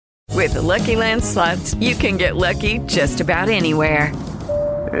With the Lucky Land Slots, you can get lucky just about anywhere.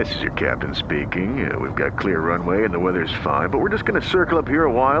 This is your captain speaking. We've got clear runway and the weather's fine, but we're just going to circle up here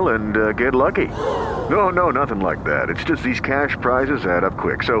a while and get lucky. No, nothing like that. It's just these cash prizes add up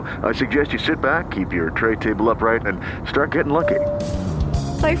quick. So I suggest you sit back, keep your tray table upright, and start getting lucky.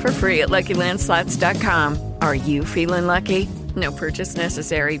 Play for free at LuckyLandSlots.com. Are you feeling lucky? No purchase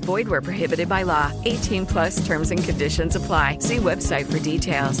necessary. Void where prohibited by law. 18 plus terms and conditions apply. See website for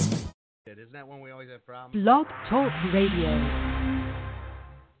details. Isn't that when we always have problems? Blog Talk Radio.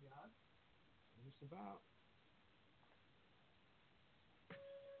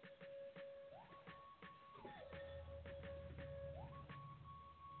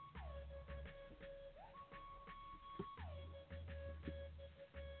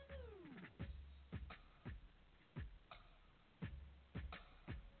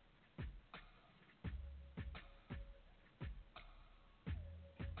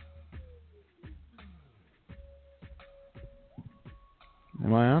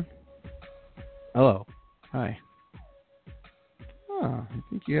 Am I on? Hello. Hi. Oh, I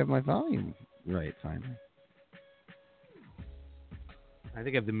think you have my volume right, finally. I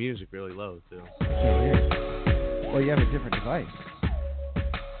think I have the music really low, too. I can't hear it. Well, you have a different device.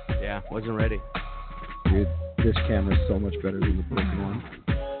 Yeah, wasn't ready. Dude, this camera's so much better than the broken one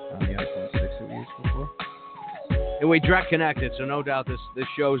on the iPhone 6 that we used before. And we direct connected, so no doubt this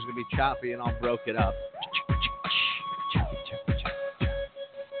show is going to be choppy and I'll broke it up.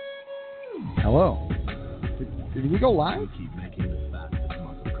 Hello. Did we go live?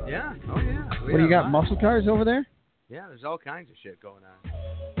 Yeah. Oh, yeah. What do you got, muscle cars over there? Yeah, there's all kinds of shit going on.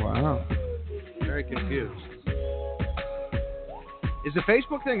 Wow. Very confused. Is the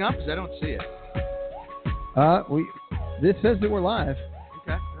Facebook thing up? Because I don't see it. This says that we're live.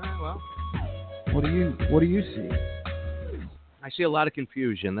 Okay. All right, well. What do you see? I see a lot of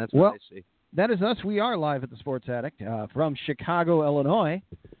confusion. That's what I see. That is us. We are live at the Sports Addict from Chicago, Illinois.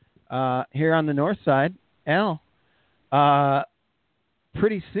 Here on the north side. Al,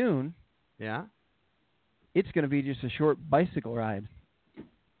 pretty soon, yeah, it's going to be just a short bicycle ride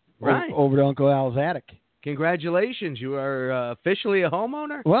right over to Uncle Al's attic. Congratulations. You are officially a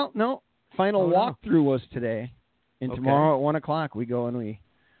homeowner? Well, no. Final walkthrough was today. And okay. Tomorrow at 1 o'clock, we go and we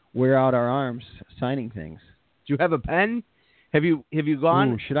wear out our arms signing things. Do you have a pen? Have you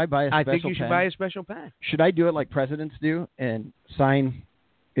gone? Ooh, should I buy a special pen? I think you should buy a special pen. Should I do it like presidents do and sign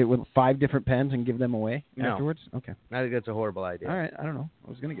it with 5 different pens and give them away afterwards? Okay. I think that's a horrible idea. All right. I don't know. I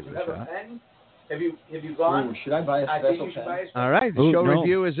was going to give it a shot. A pen? Have you gone? Ooh, should I buy a special pen? All right. The show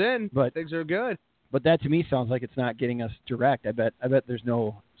review is in. But things are good. But that to me sounds like it's not getting us direct. I bet there's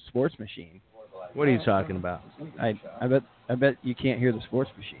no sports machine. What are you talking about? I bet you can't hear the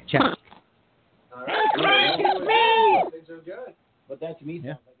sports machine. Check. All right. Things are good. But that to me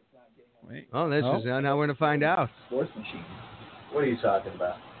sounds like it's not getting us. Oh, this is now we're going to find out. Sports machine. What are you talking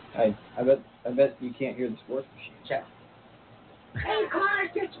about? I bet you can't hear the sports machine. Check. Hey,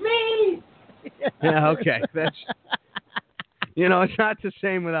 Clark, it's me. Yeah, okay. That's it's not the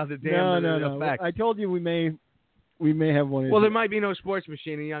same without the damn effects. I told you we may have one. Well, there might be no sports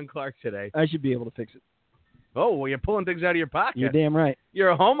machine in young Clark today. I should be able to fix it. Oh, well, you're pulling things out of your pocket. You're damn right. You're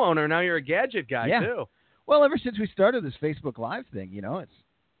a homeowner now. You're a gadget guy too. Well, ever since we started this Facebook Live thing, it's.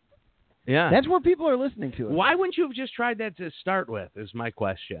 Yeah. That's where people are listening to it. Why wouldn't you have just tried that to start with, is my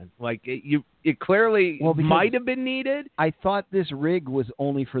question. Like, it clearly might have been needed. I thought this rig was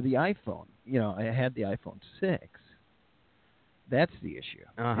only for the iPhone. I had the iPhone 6. That's the issue.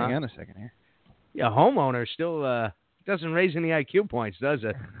 Hang on a second here. Yeah, homeowner still doesn't raise any IQ points, does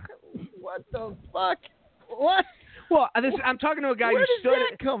it? What the fuck? What? Well, I'm talking to a guy who stood... Where does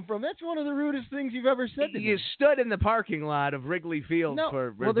that come from? That's one of the rudest things you've ever said to me. You stood in the parking lot of Wrigley Field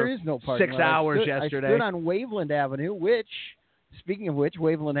for there is no parking 6 lot. hours yesterday. I stood on Waveland Avenue, speaking of which,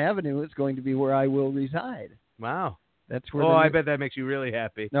 Waveland Avenue is going to be where I will reside. Wow. That's where. I bet that makes you really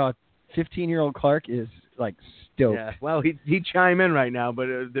happy. No, 15-year-old Clark is, stoked. Yeah, well, he'd chime in right now, but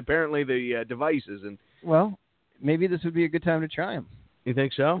apparently the device isn't. Well, maybe this would be a good time to try him. You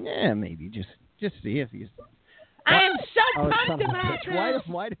think so? Yeah, maybe. Just see if he's... I am so pumped about this.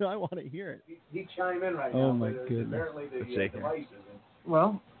 Why do I want to hear it? He'd chime in right now. Oh, my goodness. Apparently the device isn't.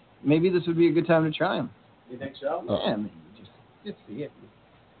 Well, maybe this would be a good time to try him. You think so? Yeah, maybe. Just see it.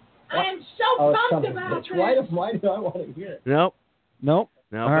 I am so pumped about this. Why do I want to hear it? Nope.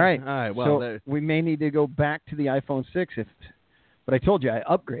 All right. Well, so we may need to go back to the iPhone 6 but I told you I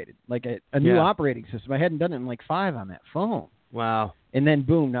upgraded, like a new operating system. I hadn't done it in 5 on that phone. Wow. And then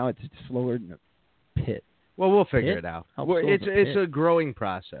boom, now it's slower than a pit. Well, we'll figure it out. It's a growing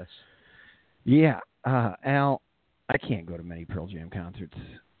process. Yeah. Al, I can't go to many Pearl Jam concerts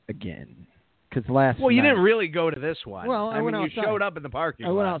again. Because last Well, you night, didn't really go to this one. Well, I went mean, outside. You showed up in the parking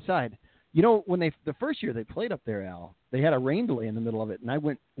lot. I went outside. You know, when the first year they played up there, Al, they had a rain delay in the middle of it, and I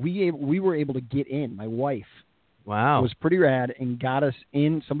went. We were able to get in. My wife Wow. was pretty rad and got us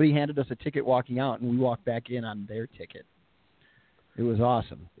in. Somebody handed us a ticket walking out, and we walked back in on their ticket. It was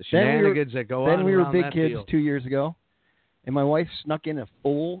awesome. The shenanigans that go on Then we were around big that kids field. 2 years ago, and my wife snuck in a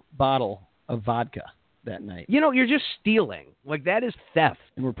full bottle of vodka that night. You know, you're just stealing. Like, that is theft.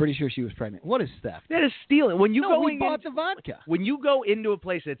 And we're pretty sure she was pregnant. What is theft? That is stealing. When you we bought the vodka. When you go into a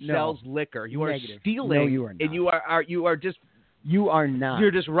place that sells liquor, you Negative. are stealing. No, you are not. And you are just You are not.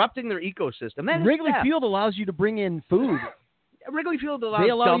 You're disrupting their ecosystem. That is Wrigley theft. Field allows you to bring in food. Wrigley Field allows They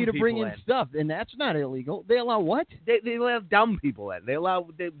allow dumb you to bring people in stuff, and that's not illegal. They allow what? They allow dumb people in. They allow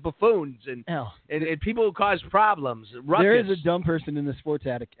the buffoons and people who cause problems. Ruckus. There is a dumb person in the sports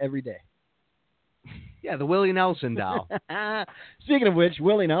attic every day. Yeah, the Willie Nelson doll. Speaking of which,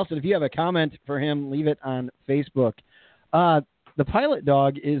 Willie Nelson, if you have a comment for him, leave it on Facebook. The pilot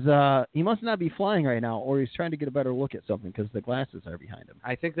dog is, he must not be flying right now, or he's trying to get a better look at something because the glasses are behind him.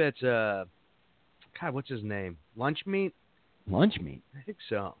 I think that's, God, what's his name? Lunch Meat? Lunch Meat? I think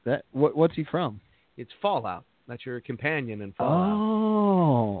so. What's he from? It's Fallout. That's your companion in Fallout.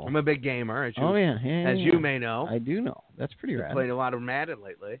 Oh. I'm a big gamer, as you, yeah. you may know. I do know. That's pretty rad. I've played a lot of Madden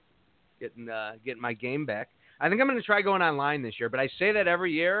lately, getting my game back. I think I'm going to try going online this year, but I say that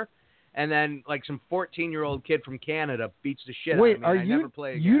every year, and then like some 14-year-old kid from Canada beats the shit out of me. Are and I you? never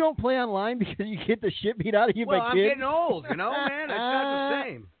play again. You don't play online because you get the shit beat out of you by kids? I'm getting old, man. It's not the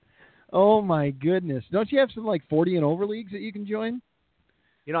same. Oh my goodness! Don't you have some like 40 and over leagues that you can join?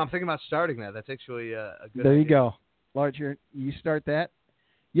 You know, I'm thinking about starting that. That's actually a good There idea. you go. Larger, you start that.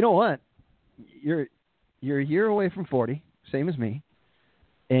 You know what? You're a year away from 40, same as me.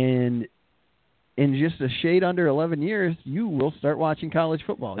 And in just a shade under 11 years, you will start watching college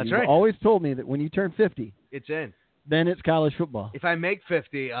football. That's You've right. always told me that when you turn 50, it's in. Then it's college football. If I make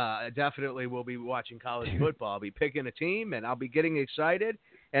 50, I definitely will be watching college football. I'll be picking a team, and I'll be getting excited.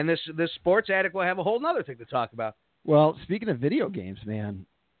 And this sports addict will have a whole nother thing to talk about. Well, speaking of video games, man,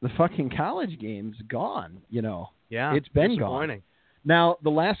 the fucking college game's gone, you know. Yeah, it's been disappointing. gone. Now, the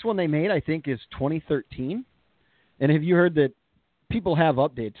last one they made, I think, is 2013. And have you heard that people have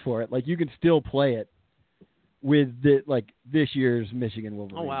updates for it? Like, you can still play it with this year's Michigan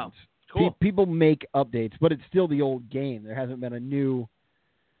Wolverines. Oh, wow. Cool. People make updates, but it's still the old game. There hasn't been a new,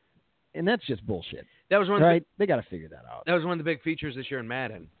 and that's just bullshit. That was one. Right? They got to figure that out. That was one of the big features this year in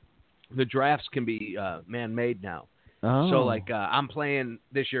Madden. The drafts can be man-made now. Oh. So, I'm playing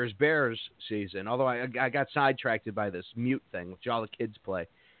this year's Bears season, although I got sidetracked by this mute thing, which all the kids play,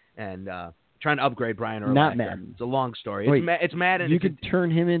 and trying to upgrade Brian Urlacher. Not Madden. It's a long story. Wait, it's Madden. You could turn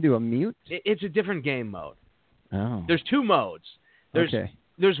him into a mute? It's a different game mode. Oh. There's two modes.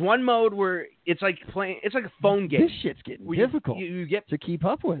 There's one mode where it's like a phone game. This shit's getting difficult you get to keep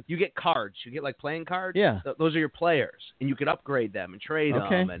up with. You get cards. You get playing cards. Yeah. Those are your players, and you can upgrade them and trade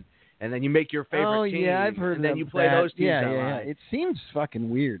them, and then you make your favorite team. Oh, yeah, I've heard and then you that. play those teams online. Yeah. It seems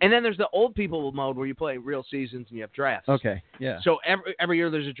fucking weird. And then there's the old people mode where you play real seasons and you have drafts. Okay, yeah. So every year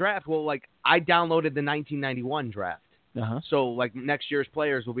there's a draft. Well, I downloaded the 1991 draft. Uh-huh. So next year's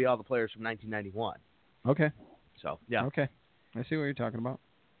players will be all the players from 1991. Okay. So yeah. Okay. I see what you're talking about.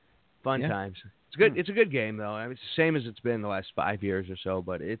 Fun times. It's good. It's a good game though. I mean, it's the same as it's been the last 5 years or so,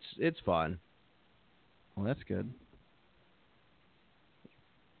 but it's fun. Well, that's good.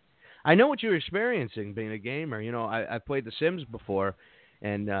 I know what you're experiencing being a gamer. You know, I played The Sims before,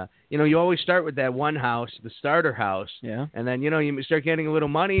 and you always start with that one house, the starter house. Yeah. And then you start getting a little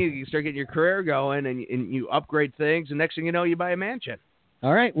money, you start getting your career going, and you upgrade things, and next thing you know, you buy a mansion.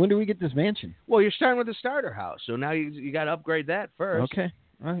 All right. When do we get this mansion? Well, you're starting with the starter house, so now you got to upgrade that first. Okay.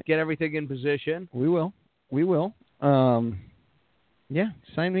 All right. Get everything in position. We will. Yeah,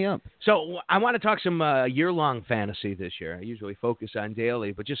 sign me up. So I want to talk some year-long fantasy this year. I usually focus on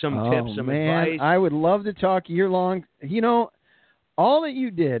daily, but just some tips, some advice. I would love to talk year-long. You know, all that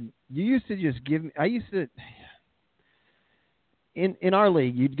you did, you used to just give me – I used to – in our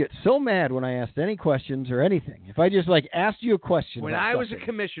league, you'd get so mad when I asked any questions or anything. If I just, asked you a question. When I was a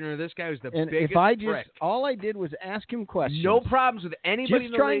commissioner, this guy was the biggest if I prick. all I did was ask him questions. No problems with anybody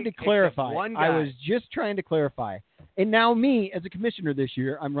in the league. Just trying to clarify. One guy. I was just trying to clarify. And now me, as a commissioner this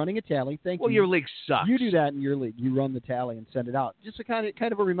year, I'm running a tally. Thank you. Well, your league sucks. You do that in your league. You run the tally and send it out. Just a kind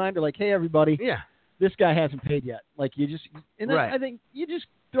of a reminder, hey, everybody, yeah, this guy hasn't paid yet. You just, and then right. I think you just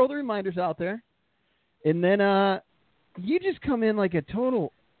throw the reminders out there, and then you just come in like a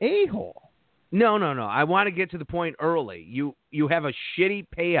total a-hole. No. I want to get to the point early. You have a shitty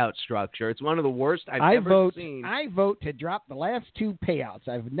payout structure. It's one of the worst I've ever seen. I vote to drop the last 2 payouts.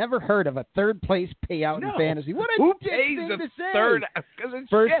 I've never heard of a third place payout in fantasy. What a Who dick pays thing the to say. third? Because it's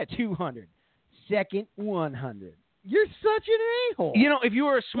First shit. 200, second 100. You're such an a-hole. You know, if you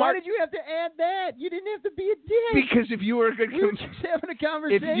were a Why smart, did you have to add that? You didn't have to be a dick. because if you were a good we were just having a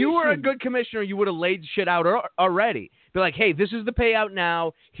conversation. if you were a good commissioner, you would have laid shit out already. Be like, hey, this is the payout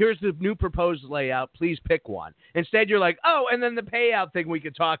now. Here's the new proposed layout. Please pick one. Instead, you're like, oh, and then the payout thing we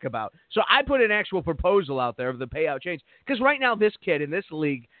could talk about. So I put an actual proposal out there of the payout change. Because right now, this kid in this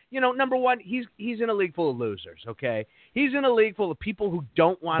league, you know, number one, he's in a league full of losers, okay? He's in a league full of people who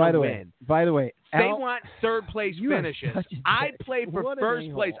don't want to win. By the way, They want third place you are finishes. such a I dick. played for What an first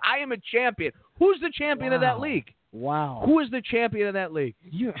a-hole. place. I am a champion. Who's the champion of that league? Wow. Who is the champion of that league?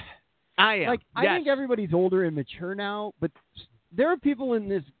 You, I am. I think everybody's older and mature now, but there are people in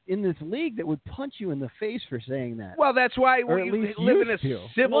this league that would punch you in the face for saying that. Well, that's why Or we at least live in a used to.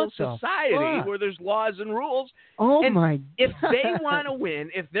 civil What the society fuck? where there's laws and rules. Oh and my! If God. they want to win,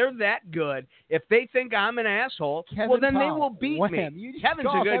 if they're that good, if they think I'm an asshole, Kevin well, then they Powell, will beat wham, me. you just Kevin's a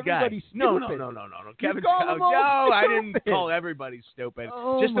called good guy. everybody No. stupid. Kevin called Powell. them all No, I didn't stupid. call everybody stupid.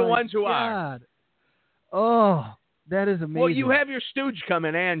 Oh Just the my ones who are. God. Oh, that is amazing. Well, you have your stooge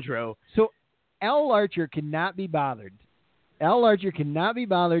coming, Andrew. So Al Larcher cannot be bothered. Al Larcher cannot be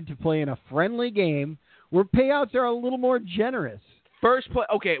bothered to play in a friendly game where payouts are a little more generous. First play.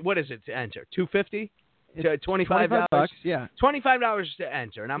 Okay, what is it to enter? $250? $25? $25, yeah. $25 to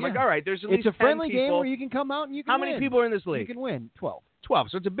enter. And I'm like, Yeah. all right, there's at least It's a friendly 10 game people. where you can come out and you can How win. many people are in this You league? can win. 12. 12.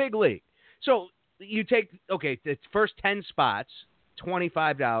 So it's a big league. So you take, okay, the first 10 spots,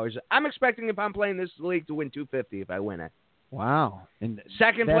 $25. I'm expecting if I'm playing this league to win $250 if I win it. Wow. And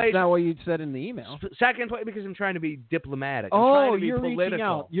Second that's place. not what you said in the email. Second place because I'm trying to be diplomatic. I'm trying to be you're political. reaching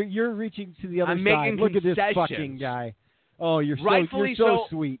out. You're reaching to the other I'm side. making Look at this concessions. fucking guy. Oh, you're Rightfully so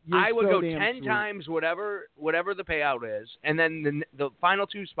sweet. You're I would so go damn 10 sweet. times whatever the payout is, and then the final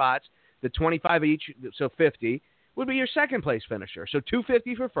 2 spots, the 25 each, so 50, would be your second place finisher. So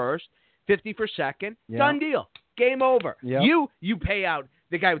 $250 for first, $50 for second. Yeah. Done deal. Game over. Yep. You pay out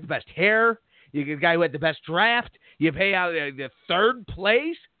the guy with the best hair. You get the guy who had the best draft. You pay out the third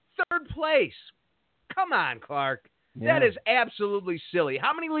place. Third place. Come on, Clark. Yeah. That is absolutely silly.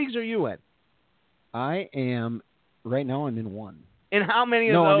 How many leagues are you in? I am right now. I'm in 1. And how many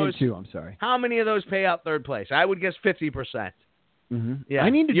of No, I'm those? in 2. I'm sorry. How many of those pay out third place? I would guess 50%. Mm-hmm. Yeah, I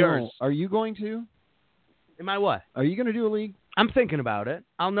need to yours. know. Are you going to? Am I what? Are you going to do a league? I'm thinking about it.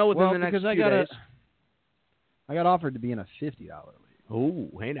 I'll know within the next because few days. I got offered to be in a $50 league. Oh,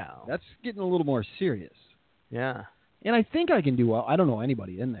 hey now. That's getting a little more serious. Yeah. And I think I can do well. I don't know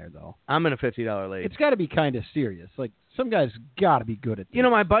anybody in there though. I'm in a $50 league. It's got to be kind of serious. Like some guys got to be good at this. You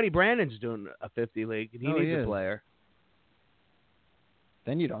know, my buddy Brandon's doing a 50 league, and he Oh, needs he a is. player.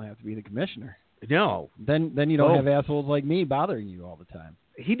 Then you don't have to be the commissioner. No. Then you don't Oh. have assholes like me bothering you all the time.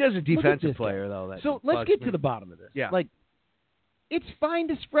 He does a Look at defensive this player, though. That So let's bugs get me. to the bottom of this. Yeah. Like, it's fine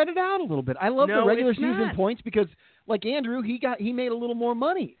to spread it out a little bit. I love No, the regular it's season not. points because, like Andrew, he made a little more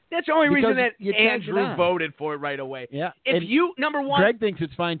money. That's the only reason because that you tagged it Andrew on. voted for it right away. Yeah. If And you, number one. Greg thinks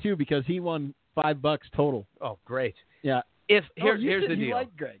it's fine too because he won $5 total. Oh, great. Yeah. Here's the You deal.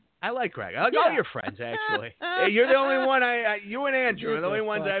 like Greg. I like Greg. I like all Yeah. your friends, actually. Hey, you're the only one you and Andrew are the Get only the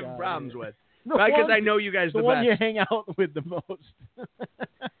ones I fuck have outta problems here. with. The Because one- I know you guys the the one best. you hang out with the most.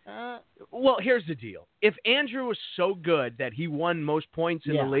 Well, here's the deal. If Andrew was so good that he won most points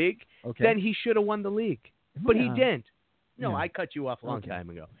in Yeah. the league, Okay. then he should have won the league. But he Yeah. didn't. No, Yeah. I cut you off a long Okay. time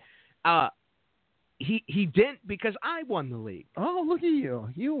ago. He didn't because I won the league. Oh, look at you.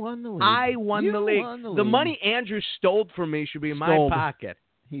 You won the league. I won You the league. won the The league. money Andrew stole from me should be in Stole. my pocket.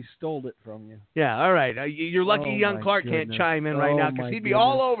 He stole it from you. Yeah, all right. You're lucky Oh, young my Clark can't goodness. chime in right Oh, now because my he'd be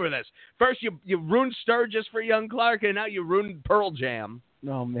all goodness. over this. First, you ruined Sturgis for young Clark, and now you ruined Pearl Jam.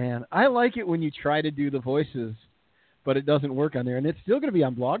 Oh, man. I like it when you try to do the voices, but it doesn't work on there. And it's still going to be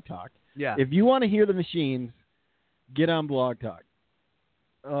on Blog Talk. Yeah. If you want to hear the machines, get on Blog Talk.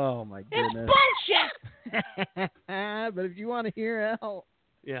 Oh, my goodness. Bullshit! But if you want to hear Al,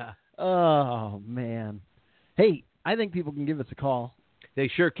 Yeah. oh, man. Hey, I think people can give us a call. They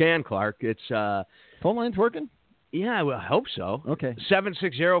sure can, Clark. It's, Phone line's working? yeah, well, I hope so. Okay.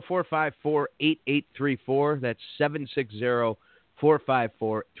 760-454-8834. That's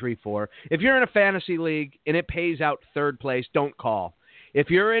 760-454-3434. If you're in a fantasy league and it pays out third place, don't call. If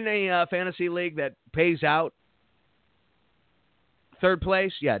you're in a fantasy league that pays out third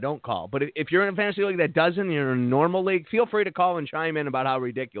place, yeah, don't call. But if you're in a fantasy league that doesn't, you're in a normal league, feel free to call and chime in about how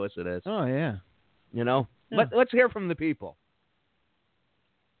ridiculous it is. Oh, yeah. You know? Yeah. Let's hear from the people.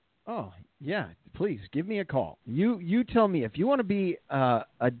 Oh, Yeah, please give me a call. You tell me if you want to be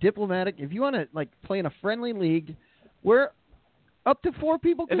a diplomatic, if you want to like play in a friendly league where up to 4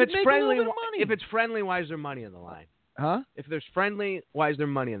 people can If it's make friendly, a little bit of money. if it's friendly, why is there money in the line? Huh? If there's friendly, why is there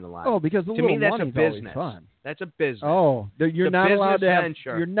money in the line? Oh, because the to little me, that's a money's always business. fun. That's a business. Oh, you're The not allowed to business have.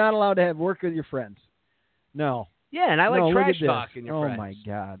 venture. You're not allowed to have work with your friends. No. Yeah, and I like no, look trash at this. talking your friends. Oh my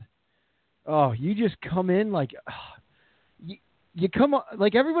God. Oh, you just come in like you come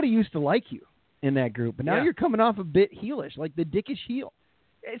like everybody used to like you in that group, but now Yeah. you're coming off a bit heelish, like the dickish heel.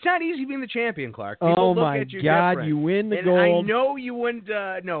 It's not easy being the champion, Clark. People Oh look my at you God, different. you win the and gold. I know you wouldn't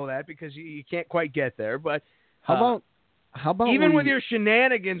know that because you can't quite get there. But How about even with your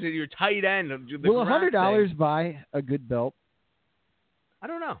shenanigans and your tight end, will $100 buy a good belt? I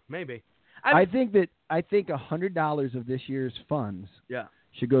don't know. Maybe. I think $100 of this year's funds Yeah.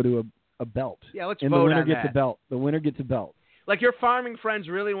 should go to a belt. Yeah, let's and vote the winner on gets that. a belt. The winner gets a belt. Like your farming friends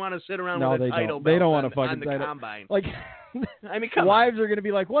really want to sit around No, with a they title don't. belt They don't want on, a fucking on the title. combine. Like, I mean, come wives are going to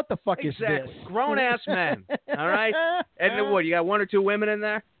be like, "What the fuck on. is Exactly. this?" Grown-ass men, all right? And then what, you got 1 or 2 women in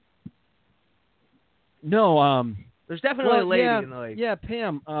there? No, There's definitely a lady yeah, in the league. Yeah,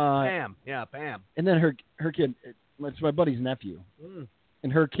 Pam. Pam. Yeah, Pam. And then her kid. It's my buddy's nephew,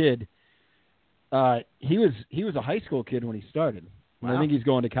 and her kid. He was a high school kid when he started. And I Wow. think he's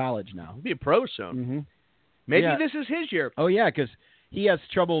going to college now. He'll be a pro soon. Mm-hmm. Maybe Yeah. this is his year. Oh yeah, because he has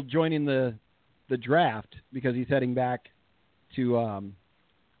trouble joining the draft because he's heading back to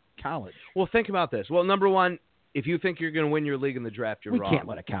college. Well, think about this. Well, number one, if you think you're going to win your league in the draft, you're We wrong. can't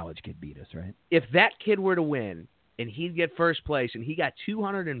let a college kid beat us, right? If that kid were to win and he'd get first place and he got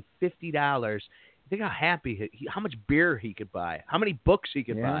 $250, think how happy, how much beer he could buy, how many books he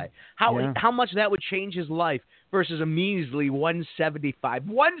could buy, how much that would change his life versus a measly $175.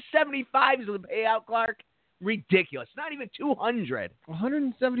 $175 is the payout, Clark. Ridiculous. Not even $200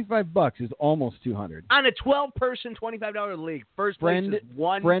 $175 is almost $200 on a 12-person $25 league. First place is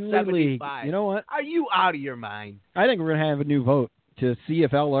friendly league. $175. You know what? Are you out of your mind? I think we're gonna have a new vote to see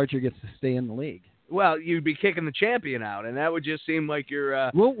if Al Archer gets to stay in the league. Well, you'd be kicking the champion out, and that would just seem like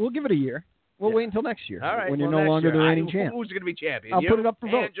you're. We'll give it a year. We'll wait until next year. All right. When you're well, no longer next the year. reigning champ. Who's going to be champion? I'll You? put it up for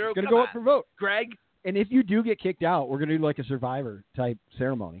vote. Andrew, It's gonna come go on. up for vote. Greg? And if you do get kicked out, we're gonna do like a Survivor type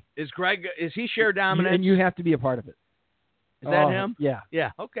ceremony. Is he sheer dominant? And you have to be a part of it. Is that him? Yeah. Yeah.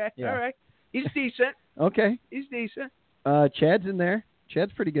 Okay. Yeah. All right. He's decent. Okay. He's decent. Chad's in there.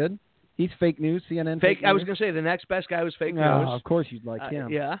 Chad's pretty good. He's fake news, CNN. Fake. I was news. going to say the next best guy was fake news. Of course you'd like him.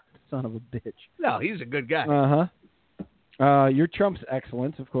 Yeah. Son of a bitch. No, he's a good guy. Your Trump's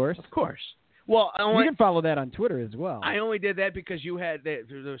excellence, of course. Of course. Well, you can follow that on Twitter as well. I only did that because you had there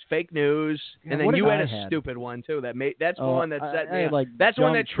was fake news, Yeah, and then what you did had I a had? stupid one too. That's the one that set I me had up. like That's the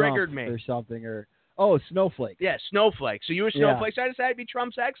one dumb that triggered Trump me. or something. Snowflake. Yeah, Snowflake. So you were Yeah. Snowflake. So I decided to be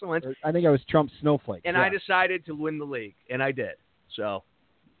Trump's excellence, I think I was Trump's Snowflake. and yeah. I decided to win the league, and I did. So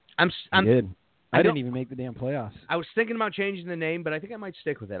I'm You did. I don't- didn't even make the damn playoffs. I was thinking about changing the name, but I think I might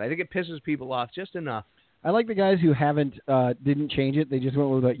stick with it. I think it pisses people off just enough. I like the guys who didn't change it. They just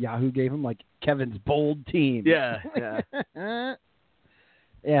went with what Yahoo gave them, like Kevin's bold team. Yeah.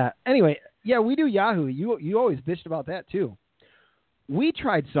 Yeah. Anyway, yeah, we do Yahoo. You always bitched about that too. We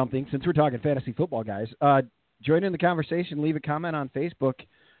tried something since we're talking fantasy football, guys. Join in the conversation. Leave a comment on Facebook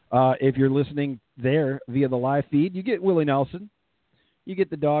if you're listening there via the live feed. You get Willie Nelson. You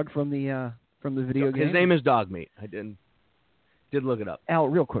get the dog from the video game. His name is Dog Meat. I did look it up. Al,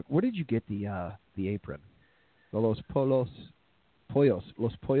 real quick, where did you get the apron? Los Pollos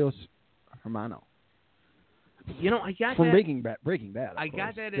Hermano. You know, I got From that. Breaking Bad. of I course.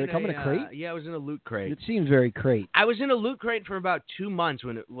 got that Did in it come in a crate? Yeah, it was in a loot crate. It seems very crate. I was in a loot crate for about 2 months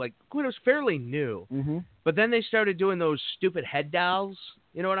when it was fairly new. Mm-hmm. But then they started doing those stupid head dolls.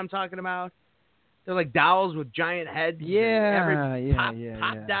 You know what I'm talking about? They're like dolls with giant heads.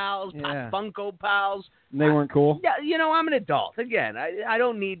 Pop dolls, yeah. Pop Funko Pals. And they weren't cool? Yeah, you know, I'm an adult. Again, I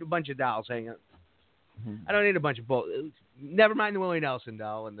don't need a bunch of dolls hanging. Mm-hmm. I don't need a bunch of never mind the Willie Nelson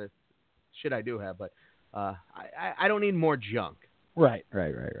doll and the shit I do have, but I don't need more junk. Right.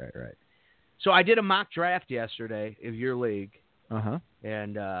 So I did a mock draft yesterday of your league, Uh-huh.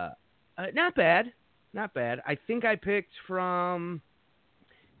 and not bad. I think I picked from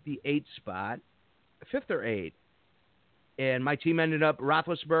the 8th spot, 5th or 8th, and my team ended up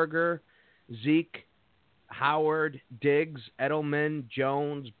Roethlisberger, Zeke, Howard, Diggs, Edelman,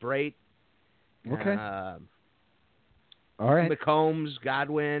 Jones, Brate. Okay. All right. McCombs,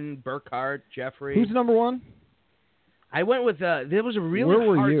 Godwin, Burkhardt, Jeffrey. Who's number one? I went with there was a really Where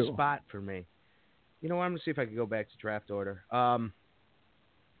were hard you? spot for me. You know what? I'm gonna see if I can go back to draft order. I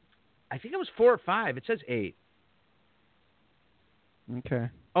think it was 4 or 5. It says 8. Okay.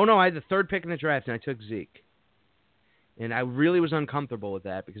 Oh, no, I had the third pick in the draft, and I took Zeke. And I really was uncomfortable with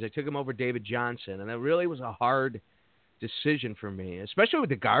that because I took him over David Johnson, and that really was a hard decision for me, especially with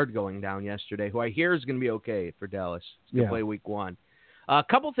the guard going down yesterday, who I hear is going to be okay for Dallas to play week 1. A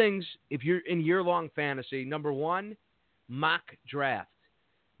couple things, if you're in year-long fantasy. Number 1, mock draft.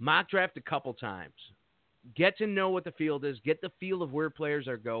 Mock draft a couple times. Get to know what the field is. Get the feel of where players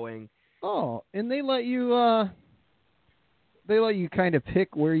are going. Oh, and they let you kind of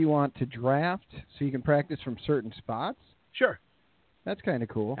pick where you want to draft so you can practice from certain spots? Sure. That's kind of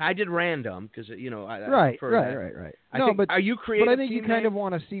cool. I did random because, I Right. prefer that. No, but are you creative? But I think you kind of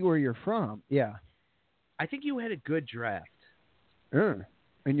want to see where you're from. Yeah. I think you had a good draft. In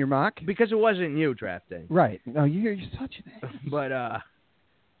your mock? Because it wasn't you drafting. Right. No, you're such an ass. But,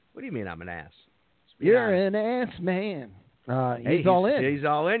 what do you mean I'm an ass? You're an ass man. He's all in. He's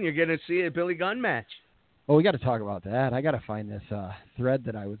all in. You're going to see a Billy Gunn match. Oh, we got to talk about that. I got to find this thread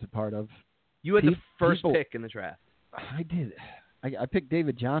that I was a part of. You had the first pick in the draft. I did. I picked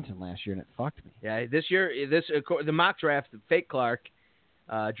David Johnson last year, and it fucked me. Yeah, this year, the mock draft, Fake Clark,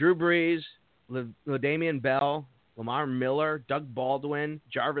 Drew Brees, LaDainian Bell, Lamar Miller, Doug Baldwin,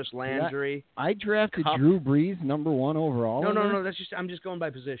 Jarvis Landry. I drafted Cup. Drew Brees #1 overall. No. I'm just going by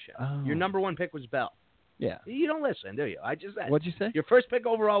position. Oh. Your number 1 pick was Bell. Yeah. You don't listen, do you? I just said. What'd you say? Your first pick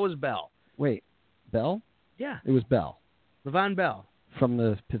overall was Bell. Wait, Bell? Yeah. It was Bell. Le'Veon Bell. From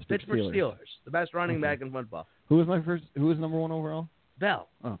the Pittsburgh Steelers. The best running back in football. Who was #1 overall? Bell.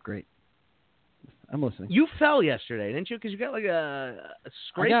 Oh, great. I'm listening. You fell yesterday, didn't you? Because you got like a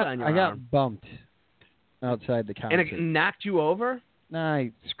scrape on your arm. I got bumped outside the concert. And it knocked you over? Nah,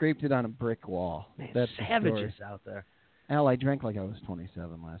 I scraped it on a brick wall. Man, That's savages out there. Al, I drank like I was 27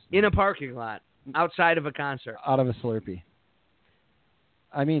 last night. In a parking lot, outside of a concert. Out of a Slurpee.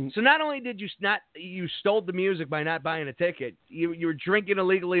 I mean... So not only did you stole the music by not buying a ticket, you were drinking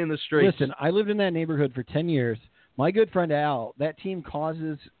illegally in the streets. Listen, I lived in that neighborhood for 10 years. My good friend Al, that team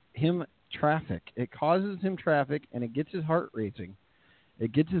causes him traffic. It causes him traffic, and it gets his heart racing.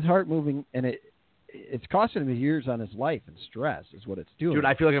 It gets his heart moving, and it's costing him years on his life and stress is what it's doing. Dude,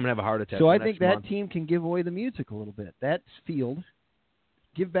 I feel like I'm going to have a heart attack. So I think that team can give away the music a little bit. That's field.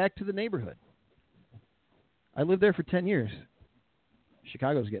 Give back to the neighborhood. I lived there for 10 years.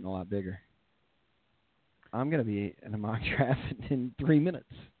 Chicago's getting a lot bigger. I'm going to be in a mock draft in 3 minutes.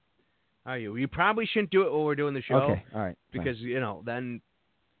 Are you? You probably shouldn't do it while we're doing the show. Okay, all right. Because, then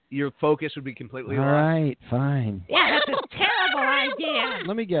your focus would be completely all lost. Right, fine. Yeah, that's a terrible idea.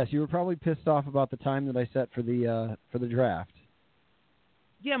 Let me guess. You were probably pissed off about the time that I set for the draft.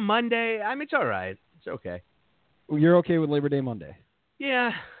 Yeah, Monday. I mean, it's all right. It's okay. You're okay with Labor Day Monday?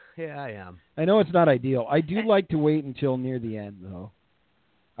 Yeah, I am. I know it's not ideal. I do like to wait until near the end, though.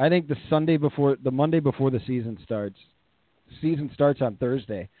 I think the Monday before the season starts. Season starts on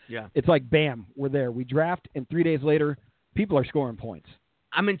Thursday. Yeah. It's like, bam, we're there. We draft, and 3 days later, people are scoring points.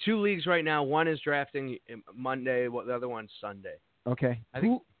 I'm in 2 leagues right now. One is drafting Monday. The other one's Sunday. Okay.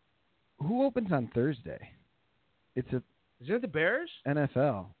 Who opens on Thursday? Is it the Bears?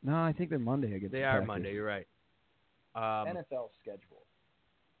 NFL. No, I think they're Monday against They the are Packers. Monday. You're right. NFL schedule.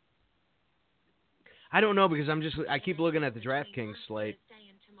 I don't know because I keep looking at the DraftKings slate.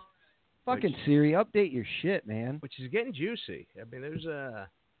 Fucking Siri, update your shit, man. Which is getting juicy. I mean, there's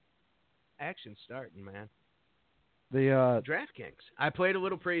action starting, man. The DraftKings. I played a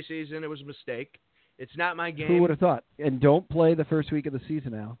little preseason. It was a mistake. It's not my game. Who would have thought? And don't play the first week of the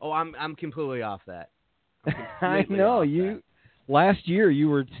season now. Oh, I'm completely off that. I know you. Last year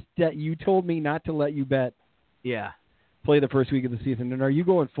you told me not to let you bet. Yeah. Play the first week of the season, and are you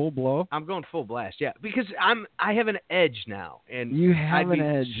going full blow? I'm going full blast, yeah, because I have an edge now, and you have I'd be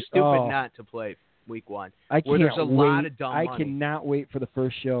an edge. Stupid not to play week 1. I can't there's a wait. lot of dumb money. I cannot wait for the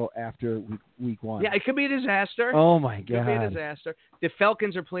first show after week 1. Yeah, it could be a disaster. Oh my god, it could be a disaster. The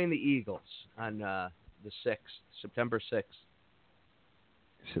Falcons are playing the Eagles on the 6th, September 6th.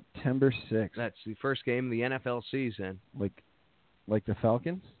 September 6th. That's the first game of the NFL season. Like the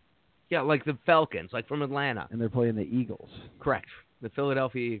Falcons? Yeah, like the Falcons, like from Atlanta. And they're playing the Eagles. Correct. The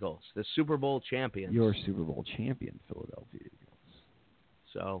Philadelphia Eagles, the Super Bowl champions. Your Super Bowl champion, Philadelphia Eagles.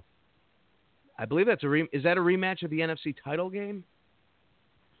 So, I believe that's is that a rematch of the NFC title game?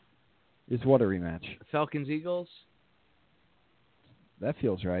 Is what a rematch? Falcons-Eagles? That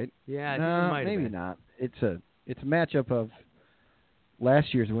feels right. Yeah, I think it might maybe have been. not. It's a matchup of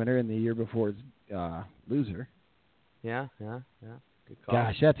last year's winner and the year before's loser. Yeah. Good call.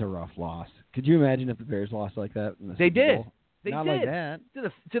 Gosh, that's a rough loss. Could you imagine if the Bears lost like that in the Super did. Bowl? They Not did. like that.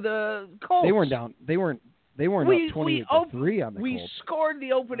 To the Colts. They weren't down. They weren't up 28-3 on the We Colts. scored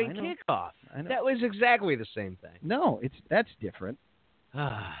the opening I know. kickoff. I know. That was exactly the same thing. No, that's different.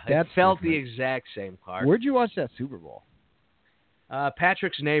 It felt the exact same, Clark. Where'd you watch that Super Bowl?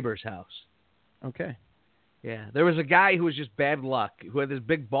 Patrick's neighbor's house. Okay. Yeah, there was a guy who was just bad luck, who had this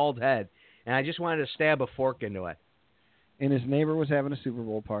big bald head, and I just wanted to stab a fork into it. And his neighbor was having a Super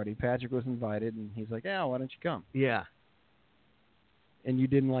Bowl party. Patrick was invited, and he's like, why don't you come? Yeah. And you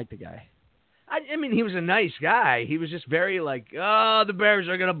didn't like the guy. I mean, he was a nice guy. He was just very like, the Bears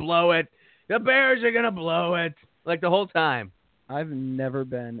are going to blow it. The Bears are going to blow it. Like the whole time. I've never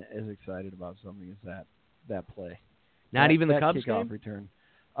been as excited about something as that play. Not even the Cubs kickoff game? Return.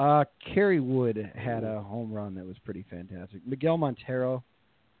 Kerry Wood had a home run that was pretty fantastic. Miguel Montero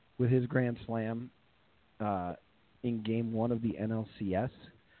with his grand slam in Game 1 of the NLCS.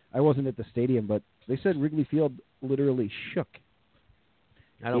 I wasn't at the stadium, but they said Wrigley Field literally shook.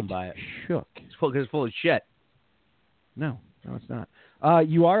 I don't buy it. Shook. It's full of shit. No, it's not.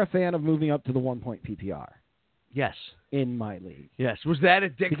 You are a fan of moving up to the 1-point PPR. Yes. In my league. Yes. Was that a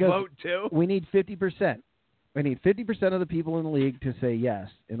dick vote, too? We need 50%. We need 50% of the people in the league to say yes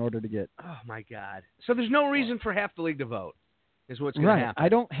in order to get... Oh, my God. So there's no reason for half the league to vote, is what's going to happen. I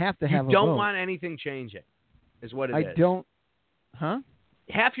don't have to have a vote. You don't want anything changing, is what it is. I don't... Huh?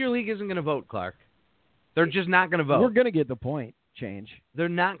 Half your league isn't going to vote, Clark. They're just not going to vote. We're going to get the point change. They're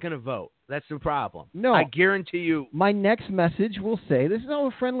not going to vote. That's the problem. No. I guarantee you. My next message will say, this is how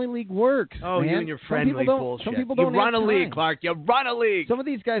a friendly league works. Oh, man. you and your friendly bullshit. Some people don't You run have a time. league, Clark. You run a league. Some of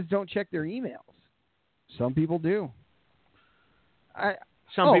these guys don't check their emails. Some people do.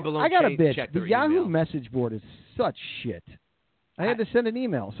 Some people don't I got a bitch. check The their Yahoo email. message board is such shit. I had to send an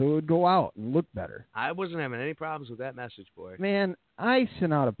email so it would go out and look better. I wasn't having any problems with that message board. Man, I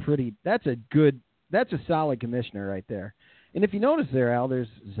sent out that's a solid commissioner right there. And if you notice there, Al, there's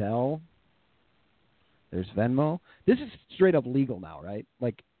Zelle, there's Venmo. This is straight up legal now, right?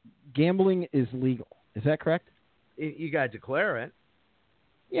 Like, gambling is legal. Is that correct? You got to declare it.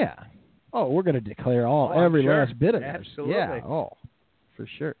 Yeah. Oh, we're going to declare I'm every sure. last bit of it. Absolutely. Yeah. Oh, for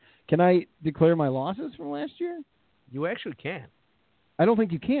sure. Can I declare my losses from last year? You actually can. I don't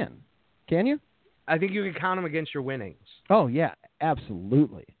think you can. Can you? I think you can count them against your winnings. Oh, yeah,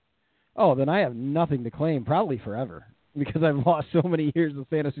 absolutely. Oh, then I have nothing to claim, probably forever, because I've lost so many years of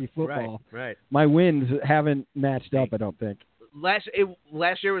fantasy football. Right. My wins haven't matched up, I don't think. Last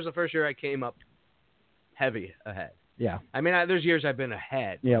year was the first year I came up heavy ahead. Yeah. I mean, there's years I've been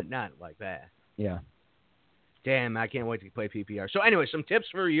ahead, but not like that. Yeah. Damn, I can't wait to play PPR. So anyway, some tips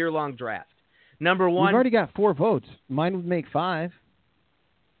for a year-long draft. Number one. We've already got 4 votes. Mine would make 5.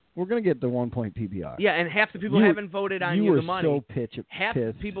 We're going to get the 1-point PPR. Yeah, and half the people haven't voted on you the money. You were so pissed. Half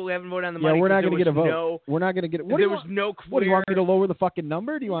the people haven't voted on the money. Yeah, we're not going to get a vote. No, we're not going to get it. There was no clear... What, do you want me to lower the fucking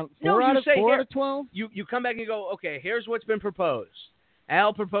number? Do you want 4 out of 12? You come back and go, okay, here's what's been proposed.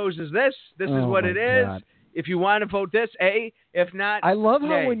 Al proposes this. This is what it is. God. If you want to vote this, A. If not, I love how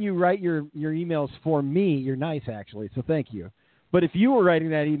nay. when you write your emails for me, you're nice, actually, so thank you. But if you were writing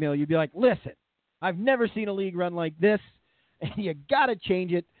that email, you'd be like, listen, I've never seen a league run like this, and you got to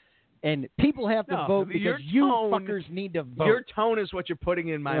change it, and people have to vote because you fuckers need to vote. Your tone is what you're putting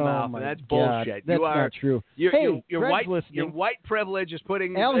in my mouth, and that's bullshit. That's not true. Your Greg's white listening. privilege is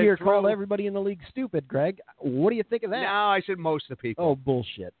putting... Al here called everybody in the league stupid, Greg. What do you think of that? No, I said most of the people. Oh,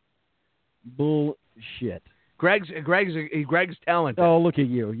 bullshit. Bullshit. Greg's talented. Oh, look at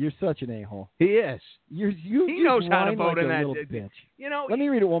you. You're such an a-hole. He is. He knows how to vote like in that. Little bitch. You know, let me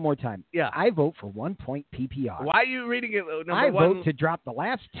read it one more time. Yeah. I vote for 1-point PPR. Why are you reading it? I vote to drop the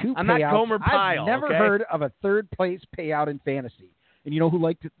last 2 I'm payouts. not Gomer Pyle. I've never heard of a third-place payout in fantasy. And you know who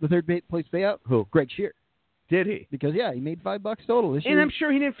liked the third-place payout? Who? Greg Shear. Did he? Because, he made $5 total this year. And I'm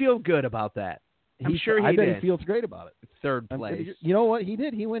sure he didn't feel good about that. I'm sure he I bet did. he feels great about it. Third place. You know what? He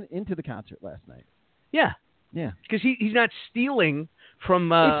did. He went into the concert last night. Yeah. Yeah. Because he's not stealing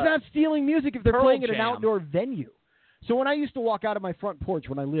from... it's not stealing music if they're Pearl playing at an Jam. outdoor venue. So when I used to walk out of my front porch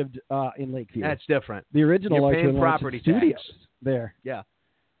when I lived in Lakeview... That's different. The original You're paying Archer property Studios tax. there. Yeah.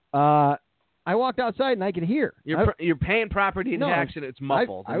 I walked outside and I could hear. You're paying property tax and it's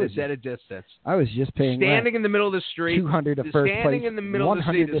muffled. I was at a distance. I was just paying standing in the middle of the street. 200 to first standing place. in the middle of the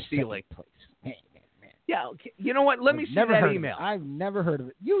street is stealing. Man. Yeah. Okay. You know what? Let me see that email. I've never heard of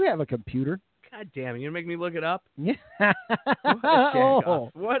it. You have a computer. God damn it! You're gonna make me look it up. Yeah.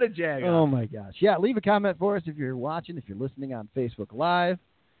 What a jag-off. Oh my gosh. Yeah. Leave a comment for us if you're watching. If you're listening on Facebook Live.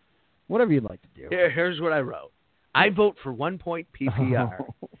 Whatever you'd like to do. Here's what I wrote. I vote for 1-point PPR.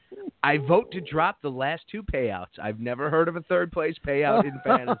 I vote to drop the last 2 payouts. I've never heard of a third-place payout in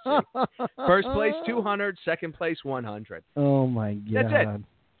fantasy. First place, 200. Second place, 100. Oh, my God. That's it.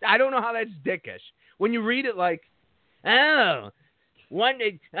 I don't know how that's dickish. When you read it like, oh,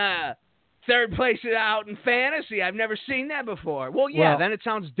 Third place out in fantasy. I've never seen that before. Well, yeah, Well, then it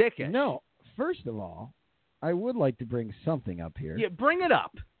sounds dickish. No, first of all, I would like to bring something up here. Yeah, bring it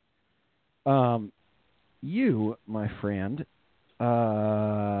up. You, my friend,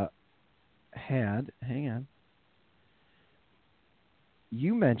 hang on.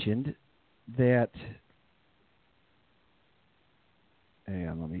 You mentioned that. Hang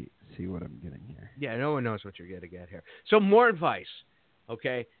on, let me see what I'm getting here. Yeah, no one knows what you're going to get here. So more advice,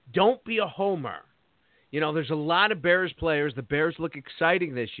 okay? Don't be a homer. There's a lot of Bears players. The Bears look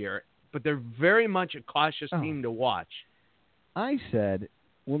exciting this year, but they're very much a cautious team to watch. I said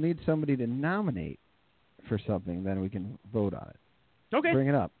we'll need somebody to nominate for something, then we can vote on it. Okay. Bring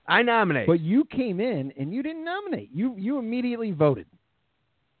it up. I nominate. But you came in and you didn't nominate. You immediately voted.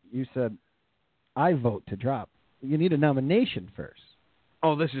 You said, I vote to drop. You need a nomination first.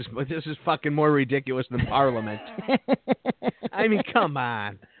 Oh, this is fucking more ridiculous than Parliament. I mean, come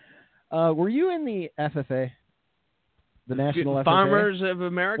on. Were you in the FFA? The National FFA? Farmers of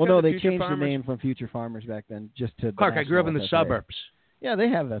America? Well, no, they Future changed Farmers? the name from Future Farmers back then just to Clark, I grew up in the FFA. suburbs. Yeah, they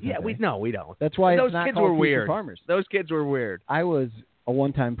have FFA. Yeah, we don't. That's why those it's not kids called were Future weird. Farmers. Those kids were weird. I was a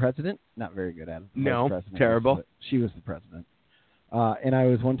one-time president. Not very good at it. No, President, terrible. but she was the president. And I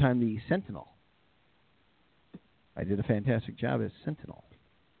was one time the Sentinel. I did a fantastic job as Sentinel.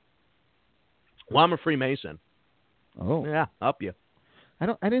 Well, I'm a Freemason. Oh. Yeah, up you. I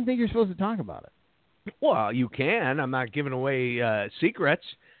didn't think you're supposed to talk about it. Well, you can. I'm not giving away secrets.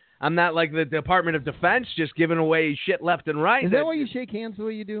 I'm not like the Department of Defense just giving away shit left and right. Is that why you shake hands the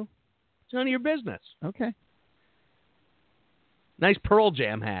way you do? It's none of your business. Okay. Nice Pearl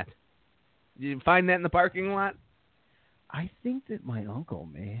Jam hat. Did you find that in the parking lot? I think that my uncle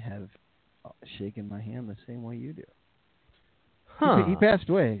may have shaken my hand the same way you do. Huh. He passed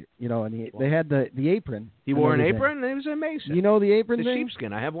away, and they had the apron. He wore an apron? It was amazing. You know the apron the thing?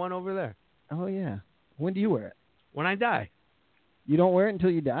 sheepskin. I have one over there. Oh, yeah. When do you wear it? When I die. You don't wear it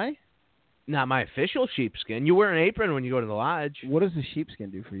until you die? Not my official sheepskin. You wear an apron when you go to the lodge. What does the sheepskin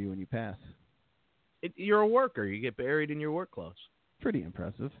do for you when you pass? You're a worker. You get buried in your work clothes. Pretty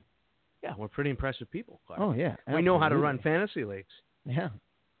impressive. Yeah, we're pretty impressive people, Clark. Oh, yeah. We know how to run absolutely. fantasy leagues. Yeah.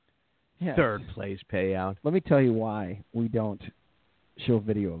 Yeah. Third place payout. Let me tell you why we don't show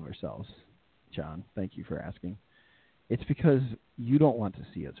video of ourselves, John. Thank you for asking. It's because you don't want to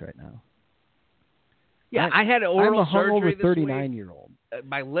see us right now. Yeah, I had oral I'm a surgery hungover this 39-year-old. week.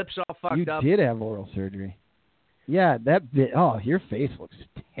 My lips all fucked up. You did have oral surgery. Yeah, that bit. Oh, your face looks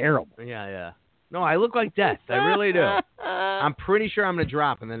terrible. Yeah. No, I look like death. I really do. I'm pretty sure I'm going to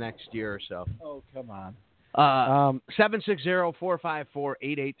drop in the next year or so. Oh, come on.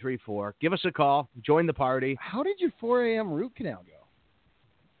 760-454-8834. Give us a call. Join the party. How did your 4 a.m. root canal go?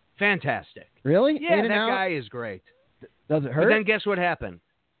 Fantastic. Really? Yeah, In and that out? guy is great. Does it hurt? But then guess what happened?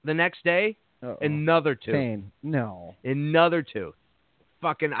 The next day, another tooth. Pain. No. Another tooth.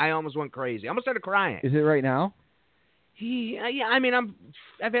 Fucking, I almost went crazy. I almost started crying. Is it right now? Yeah, I mean,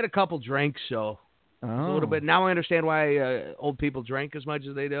 I've had a couple drinks, so Oh. a little bit. Now I understand why old people drink as much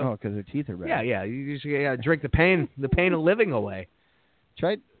as they do. Oh, because their teeth are bad. Yeah. You just drink the pain of living away.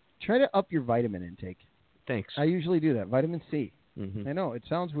 Try to up your vitamin intake. Thanks. I usually do that. Vitamin C. Mm-hmm. I know it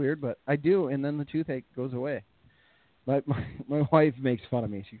sounds weird, but I do, and then the toothache goes away. My wife makes fun of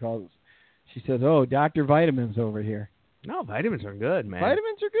me. She says, "Oh, Dr. Vitamins over here." No, vitamins are good, man.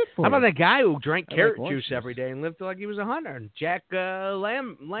 Vitamins are good for How about you. that guy who drank carrot orange juice juice. every day and lived till like he was 100? Jack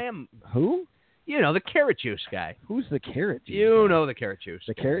Lamb. Who? You know, the carrot juice guy. Who's the carrot juice? You guy? know the carrot juice.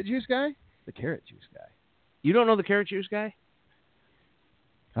 The guy. carrot juice guy? The carrot juice guy. You don't know the carrot juice guy?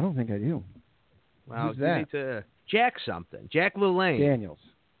 I don't think I do. Well, Who's you that? need to Jack something. Jack LaLanne. Daniels.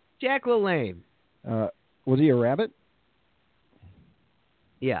 Jack LaLanne. Was he a rabbit?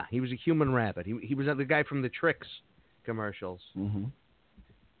 Yeah, he was a human rabbit. He was the guy from the Tricks commercials. Mm-hmm.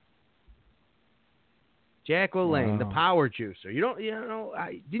 Jack LaLanne, the Wow. power juicer.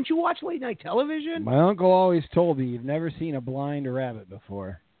 Didn't you watch late night television? My uncle always told me you've never seen a blind rabbit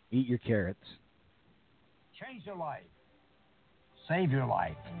before. Eat your carrots. Change your life. Save your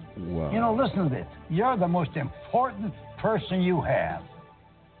life. Wow. Listen to this. You're the most important person you have.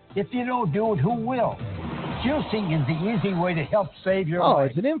 If you don't do it, who will? Juicing is the easy way to help save your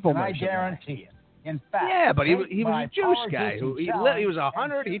life. It's an And I infomercial. guarantee it. In fact, Yeah, but he take was my a juice Power guy. Juicing He Challenge was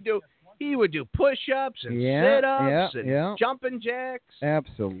 100. He would do push-ups and Yeah, sit-ups yeah, and yeah. jumping jacks.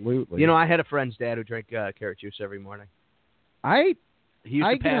 Absolutely. I had a friend's dad who drank carrot juice every morning. I He used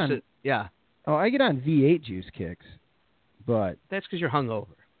I to get pass on- it. Yeah, get on V8 juice kicks, but that's because you're hungover,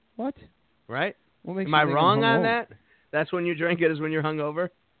 what? right? What makes Am you I think I'm wrong on hungover? that? That's when you drink it is when you're hungover?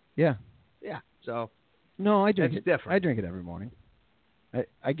 Yeah. Yeah, so No, I drink That's it. different. I drink it every morning.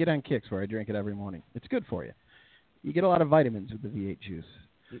 I get on kicks where I drink it every morning. It's good for you. You get a lot of vitamins with the V8 juice.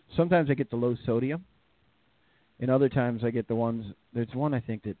 Sometimes I get the low sodium, and other times I get the ones. There's one I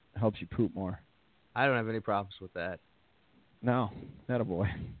think that helps you poop more. I don't have any problems with that. No, not a boy.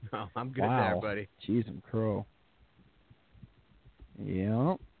 No, I'm good Wow. there, buddy. Cheese and crow.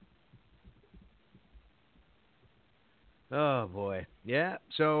 Yeah. Oh, boy. Yeah,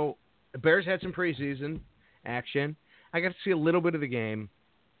 so the Bears had some preseason action. I got to see a little bit of the game,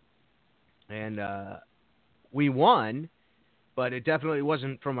 and we won, but it definitely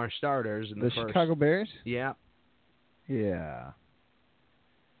wasn't from our starters in the first. Chicago Bears? Yeah. Yeah.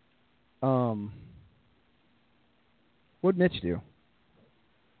 What'd Mitch do?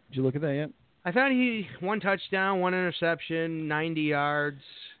 Did you look at that yet? I thought he one touchdown, one interception, 90 yards.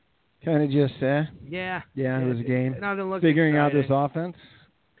 Kind of just, Yeah. Yeah, it was a game. Nothing looked Figuring out exciting. this offense,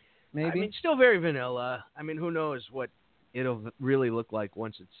 maybe? I mean, still very vanilla. I mean, who knows what it'll really look like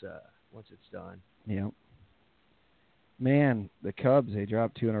once it's done. Yeah. Man, the Cubs, they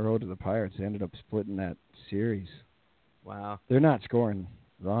dropped 2 in a row to the Pirates. They ended up splitting that series. Wow. They're not scoring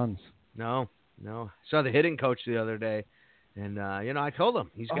runs. No. I saw the hitting coach the other day, and I told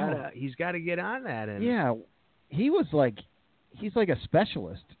him he's got to get on that. And yeah, he's like a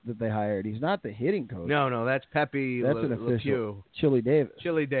specialist that they hired. He's not the hitting coach. No, that's Pepe. That's an official. Chili Davis.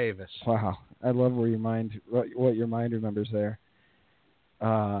 Chili Davis. Wow, I love what your mind remembers there.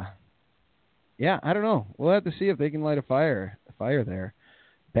 Yeah, I don't know. We'll have to see if they can light a fire there.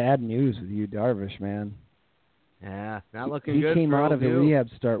 Bad news with you, Darvish, man. Yeah, not looking he good. He came out of a you. rehab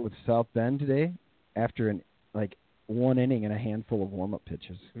start with South Bend today after one inning and a handful of warm-up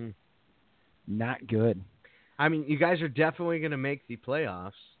pitches. Not good. I mean, you guys are definitely going to make the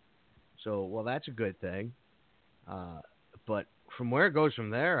playoffs, so that's a good thing. But from where it goes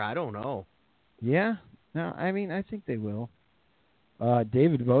from there, I don't know. Yeah, no, I mean, I think they will.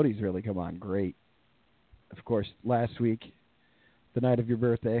 David Bodie's really come on great. Of course, last week, the night of your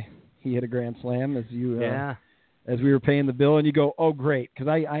birthday, he hit a grand slam as you. As we were paying the bill, and you go, oh, great, because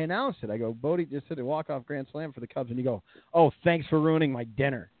I announced it. I go, Bodie just hit a walk-off grand slam for the Cubs, and you go, oh, thanks for ruining my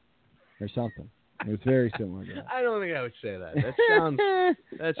dinner, or something. It was very similar to that. I don't think I would say that.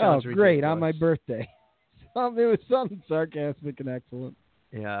 That sounds ridiculous. Great, on my birthday. It was something sarcastic and excellent.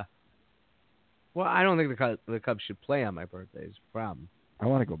 Yeah. Well, I don't think the Cubs should play on my birthday. Is the problem. I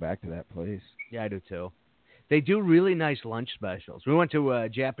want to go back to that place. Yeah, I do, too. They do really nice lunch specials. We went to a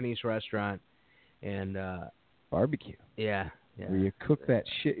Japanese restaurant, and... barbecue. Yeah. Where you cook that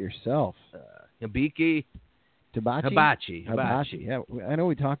shit yourself. Hibiki. Hibachi. Hibachi. Yeah, I know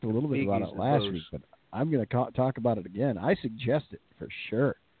we talked a little bit about it last week, but I'm going to talk about it again. I suggest it for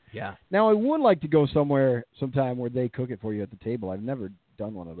sure. Yeah. Now, I would like to go somewhere sometime where they cook it for you at the table. I've never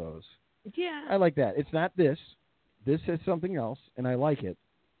done one of those. Yeah. I like that. It's not this. This is something else, and I like it.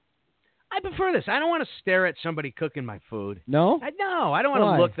 I prefer this. I don't want to stare at somebody cooking my food. No? I don't want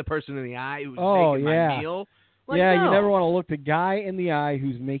Why? to look the person in the eye who's making my meal. No. You never want to look the guy in the eye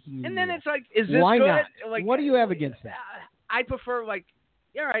who's making you. And then meal. it's like, is this Why good? not? Like, what do you have against that? I prefer, all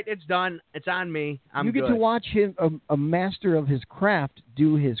right, it's done. It's on me. You get to watch him, a master of his craft,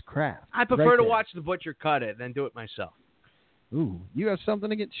 do his craft. I prefer to there. watch the butcher cut it than do it myself. Ooh, you have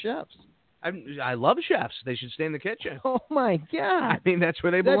something against chefs. I love chefs. They should stay in the kitchen. Oh, my God. I mean, that's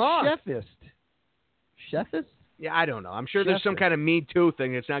where they belong. That's chefist? Yeah, I don't know. I'm sure there's some kind of Me Too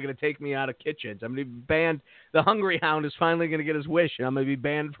thing that's not going to take me out of kitchens. I'm going to be banned. The Hungry Hound is finally going to get his wish, and I'm going to be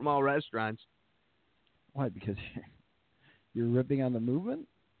banned from all restaurants. Why? Because you're ripping on the movement?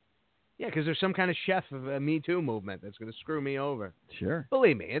 Yeah, because there's some kind of chef of a Me Too movement that's going to screw me over. Sure.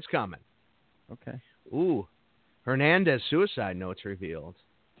 Believe me, it's coming. Okay. Ooh, Hernandez suicide notes revealed.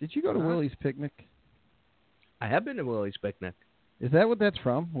 Did you go to Willie's Picnic? I have been to Willie's Picnic. Is that what that's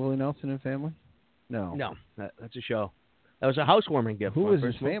from? Willie Nelson and Family? No. No, that's a show. That was a housewarming gift. Who was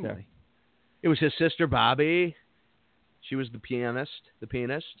his family? It was his sister, Bobby. She was the pianist.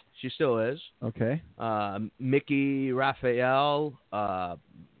 She still is. Okay. Mickey, Raphael,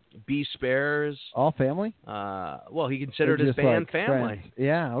 B. Spares. All family? Well, he considered his band family. Friends.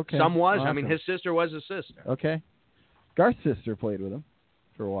 Yeah, okay. Some was. Awesome. I mean, his sister was his sister. Okay. Garth's sister played with him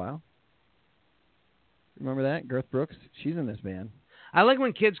for a while. Remember that? Garth Brooks? She's in this band. I like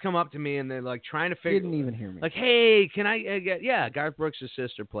when kids come up to me and they're like trying to figure. Didn't even hear me. Like, hey, can I get? Yeah, Garth Brooks'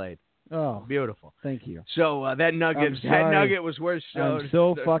 sister played. Oh, beautiful. Thank you. So that nugget was worth. I'm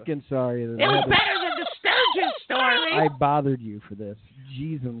so fucking sorry. It was better than the Sturgis story. I bothered you for this.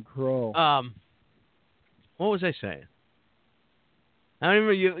 Jeez and crow. What was I saying? I don't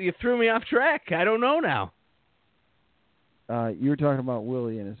even. You threw me off track. I don't know now. You were talking about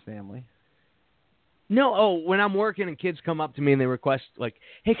Willie and his family. No, when I'm working and kids come up to me and they request, like,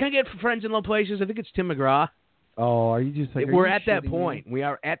 hey, can I get Friends in Low Places? I think it's Tim McGraw. Oh, are you just like... We're at that point. We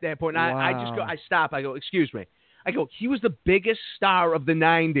are at that point. And I just go, I stop. I go, excuse me. I go, he was the biggest star of the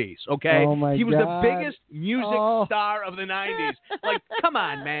 90s, okay? Oh, my He was God. the biggest music star of the 90s. Like, come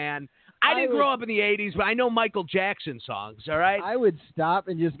on, man. I didn't grow up in the 80s, but I know Michael Jackson songs, all right? I would stop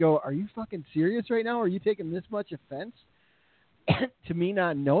and just go, are you fucking serious right now? Are you taking this much offense to me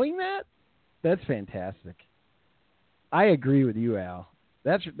not knowing that? That's fantastic. I agree with you, Al.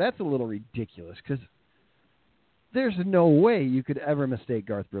 That's a little ridiculous because there's no way you could ever mistake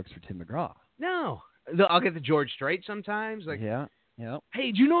Garth Brooks for Tim McGraw. No. I'll get the George Strait sometimes. Like, yeah.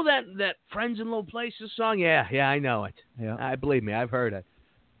 Hey, do you know that Friends in Low Places song? Yeah, I know it. Yeah. Believe me, I've heard it.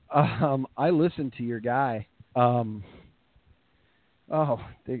 I listened to your guy. The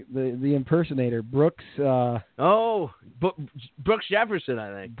impersonator, Brooks. Brooks Jefferson,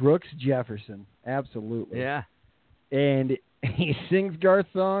 I think. Brooks Jefferson, absolutely. Yeah. And he sings Garth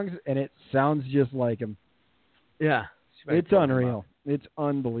songs, and it sounds just like him. Yeah. It's unreal. It's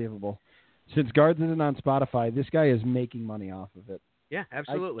unbelievable. Since Garth isn't on Spotify, this guy is making money off of it. Yeah,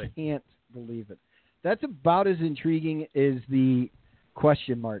 absolutely. I can't believe it. That's about as intriguing as the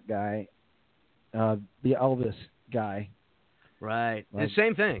question mark guy, the Elvis guy. Right. Like, the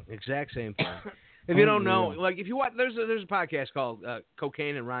same thing. Exact same thing. If you don't know, like if you watch, there's a podcast called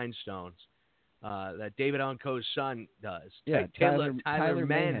Cocaine and Rhinestones that David Allan Coe's son does. Yeah, Tyler Manhan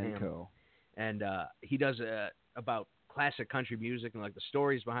Manham. Coe. And he does about classic country music and like the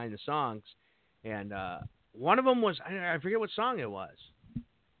stories behind the songs. And one of them was, I forget what song it was. Do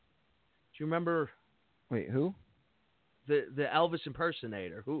you remember? Wait, who? The Elvis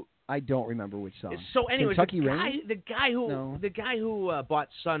impersonator. Who? I don't remember which song. So anyway, Kentucky the guy who bought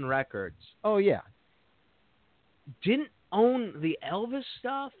Sun Records. Oh yeah. Didn't own the Elvis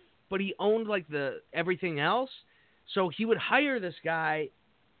stuff, but he owned like the everything else. So he would hire this guy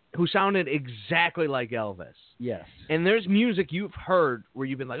who sounded exactly like Elvis. Yes. And there's music you've heard where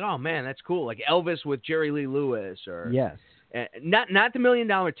you've been like, oh man, that's cool, like Elvis with Jerry Lee Lewis, or yes. Not the $1 Million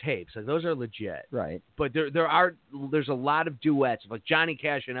tapes. Like those are legit. Right. But there's a lot of duets like Johnny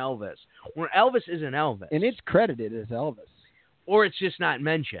Cash and Elvis, where Elvis isn't Elvis, and it's credited as Elvis, or it's just not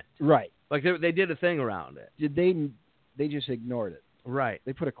mentioned. Right. Like they did a thing around it. Did they just ignored it? Right.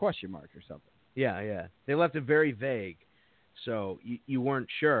 They put a question mark or something. Yeah. They left it very vague, so you weren't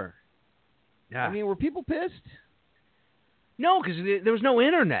sure. Yeah. I mean, were people pissed? No, because there was no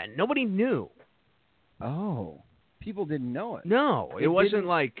internet. Nobody knew. Oh. People didn't know it. No, it wasn't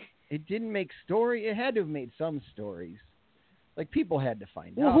like... It didn't make story. It had to have made some stories. Like, people had to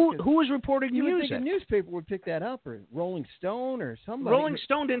find out. Well, who was reporting you music? You would think a newspaper would pick that up, or Rolling Stone, or somebody. Rolling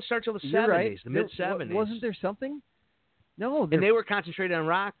Stone didn't start till the 70s, right. the mid-70s. Wasn't there something? No. And they were concentrated on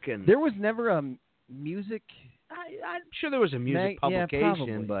rock. And there was never a music... I'm sure there was a music publication,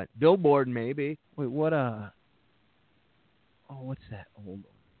 yeah, but Billboard maybe. Wait, what? What's that old?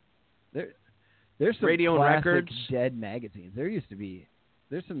 There's some Radio and Records, dead magazines. There's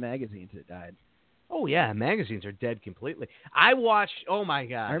some magazines that died. Oh yeah, magazines are dead completely. I watched. Oh my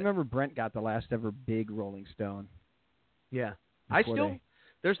god! I remember Brent got the last ever big Rolling Stone. Yeah,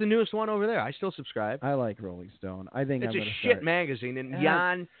 there's the newest one over there. I still subscribe. I like Rolling Stone. I think it's I'm a shit start. Magazine, and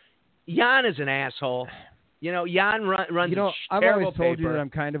Jan is an asshole. You know, Jan runs. I've terrible always told paper. you that I'm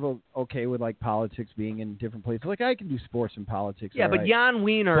kind of okay with like politics being in different places. Like I can do sports and politics. Yeah, but Jan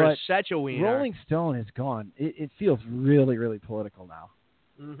Wiener is such a wiener. Rolling Stone is gone. It feels really, really political now.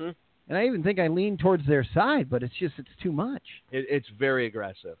 Mm-hmm. And I even think I lean towards their side, but it's too much. It's very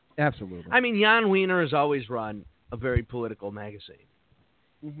aggressive. Absolutely. I mean, Jan Wiener has always run a very political magazine.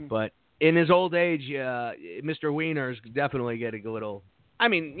 Mm-hmm. But in his old age, Mr. Wiener is definitely getting a little... I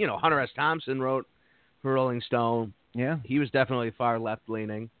mean, Hunter S. Thompson wrote for Rolling Stone. Yeah. He was definitely far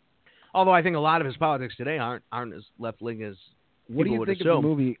left-leaning. Although I think a lot of his politics today aren't as left-leaning as what do you think assume. of the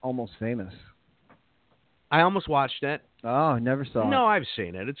movie Almost Famous? I almost watched it. Oh, never saw it. No, I've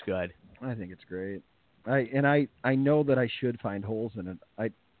seen it. It's good. I think it's great. I know that I should find holes in it.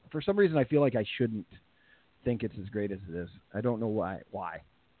 For some reason I feel like I shouldn't think it's as great as it is. I don't know why.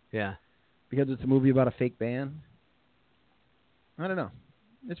 Yeah. Because it's a movie about a fake band? I don't know.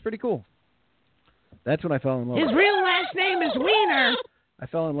 It's pretty cool. That's when I fell in love. His real last name is Wiener. I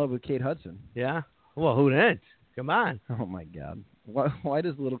fell in love with Kate Hudson. Yeah? Well, who didn't? Come on. Oh, my God. Why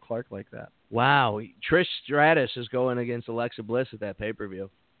does little Clark like that? Wow. Trish Stratus is going against Alexa Bliss at that pay-per-view.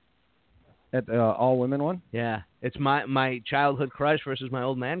 At the all-women one? Yeah. It's my childhood crush versus my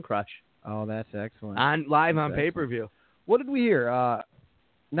old man crush. Oh, that's excellent. Live on pay-per-view. What did we hear?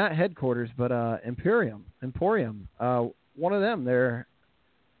 Not Headquarters, but Emporium. One of them. They're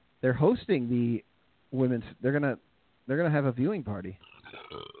hosting the women's. They're gonna have a viewing party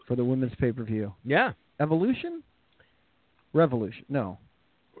for the women's pay-per-view. Yeah. Evolution? Revolution? No.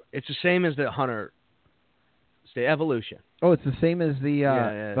 It's the same as the Hunter. It's the Evolution. Oh, it's the same as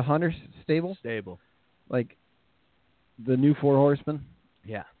the the Hunter stable? Stable. Like the new Four Horsemen?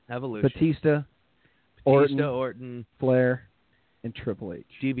 Yeah. Evolution. Batista, Orton, Flair, and Triple H.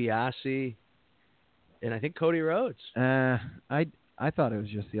 DiBiase, and I think Cody Rhodes. I thought it was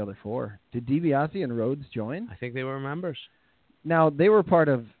just the other four. Did DiBiase and Rhodes join? I think they were members. Now, they were part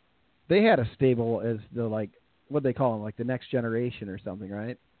of... They had a stable as the, like... What they call them? Like the Next Generation or something,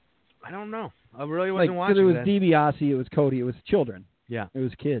 right? I don't know. I really wasn't watching it was that. DiBiase, it was Cody, it was children. Yeah. It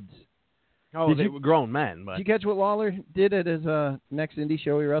was kids. Oh, they were grown men. But did you catch what Lawler did at his next indie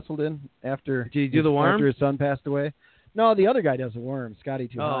show he wrestled in after... Did he do the worm? After his son passed away? No, the other guy does the worm, Scotty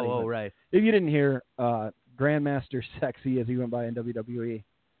 2 Hotty. Oh, right. If you didn't hear... Grandmaster Sexy, as he went by in WWE.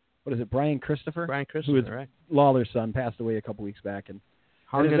 What is it, Brian Christopher? Brian Christopher, who is right. Lawler's son, passed away a couple weeks back. And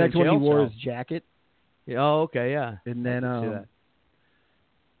Hung his in next a one, he jail wore cell. his jacket. Yeah, oh, okay, yeah. And then, I can see that.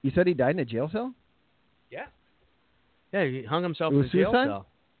 You said he died in a jail cell? Yeah. Yeah, he hung himself It in was a jail suicide? cell.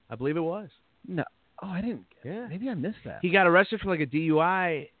 I believe it was. No. Oh, I didn't. Yeah. Maybe I missed that. He got arrested for like a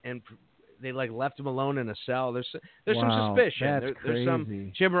DUI, and they like left him alone in a cell. There's Wow, some suspicion. that's There's some.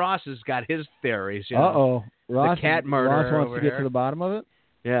 crazy. Jim Ross has got his theories. You know? Uh-oh. Ross, cat murderer Ross wants over to get here. to the bottom of it?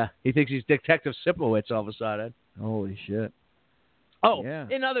 Yeah, he thinks he's Detective Sipowicz all of a sudden. Holy shit. Oh, Yeah.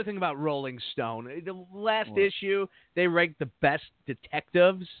 another thing about Rolling Stone. The last What? issue, they ranked the best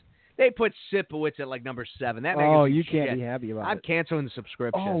detectives. They put Sipowicz at like number 7. That Oh, magazine you can't shit. be happy about I'm it. canceling the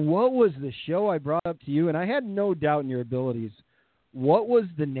subscription. Oh, what was the show I brought up to you? And I had no doubt in your abilities. What was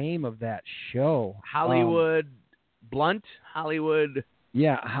the name of that show? Hollywood Blunt? Hollywood...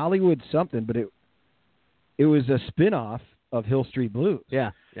 Yeah, Hollywood something, but it was a spin-off of Hill Street Blues.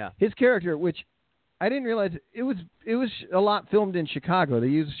 Yeah. His character, which I didn't realize, it was a lot filmed in Chicago. They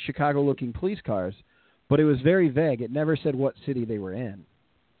used Chicago-looking police cars, but it was very vague. It never said what city they were in.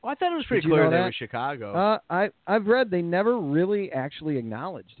 Well, I thought it was pretty Did you clear know they that? were Chicago. I've read they never really actually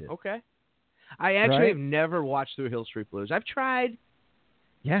acknowledged it. Okay. I actually Right? have never watched through Hill Street Blues. I've tried.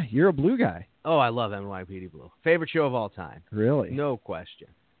 Yeah, you're a blue guy. Oh, I love NYPD Blue. Favorite show of all time. Really? No question.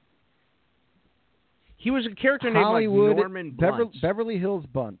 He was a character Hollywood, named like Norman Blunt. Beverly Hills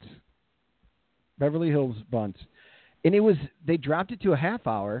Bunt. Beverly Hills Bunt. And they dropped it to a half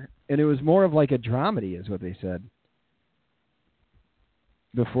hour, and it was more of like a dramedy, is what they said,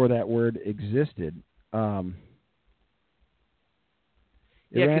 before that word existed.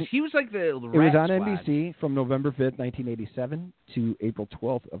 Yeah, because he was like the It was on Squad. NBC from November 5th, 1987 to April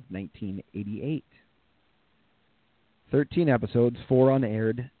 12th of 1988. 13 episodes, 4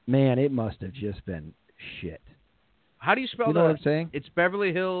 unaired. Man, it must have just been shit. How do you spell You that? know what I'm saying? It's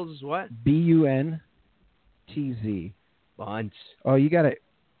Beverly Hills what? Buntz. Bunt. Oh, you got to...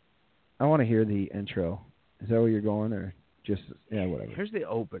 I want to hear the intro. Is that where you're going, or just... Yeah, whatever. Here's the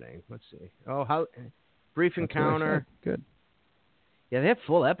opening. Let's see. Oh, how... Brief That's what I encounter. said. Good. Yeah, they have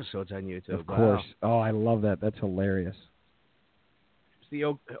full episodes on YouTube. Of course. Oh, I love that. That's hilarious. It's the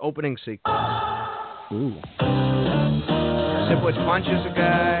opening sequence. Ooh. Sipowicz punches a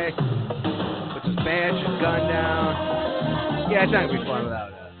guy, puts his badge and gun down. Yeah, it's not going to be fun without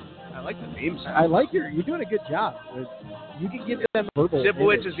it. I like the theme song. I like you're doing a good job. You can give them verbal.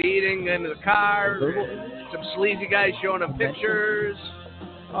 Sipowicz image. is eating in the car. Verbal- Some sleazy guys showing him pictures.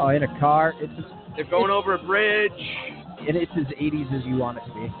 Oh, in a car. They're going over a bridge. And it's as 80s as you want it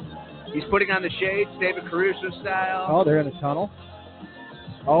to be. He's putting on the shades, David Caruso style. Oh, they're in a tunnel.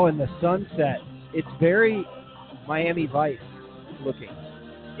 Oh, and the sunset. It's very Miami Vice looking.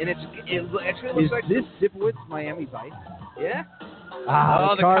 And it actually looks Is like this Sipowicz Miami Vice? Yeah.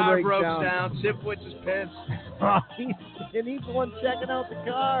 Ah, the car breaks broke down. down. Sipowicz is pissed. he's the one checking out the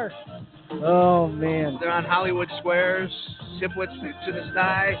car. Oh, man. They're on Hollywood Squares. Sipowicz to the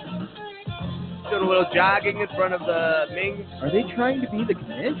sky. Doing a little jogging in front of the Ming. Are they trying to be the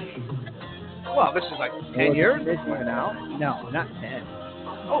Commish? Well, this is like 10 years. Even out? No, not 10.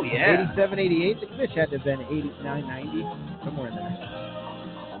 Oh, yeah. 87, 88. The Commish had to have been 89, 90. Somewhere in there.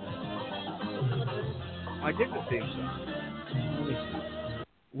 I did the theme song. Let me see.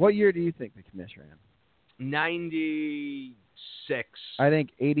 What year do you think the Commish ran? 96. I think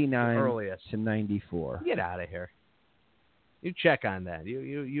 89 Earliest. to 94. Get out of here. You check on that.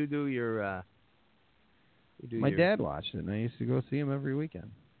 You do your... My dad watched it, and I used to go see him every weekend.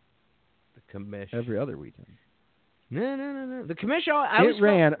 The commission. Every other weekend. No. The commission. It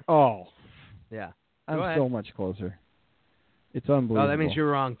ran. Oh, Yeah. I'm Go ahead. so much closer. It's unbelievable. Oh, that means you're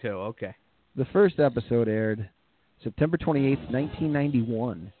wrong too. Okay. The first episode aired September 28th,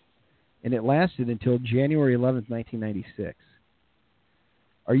 1991, and it lasted until January 11th, 1996.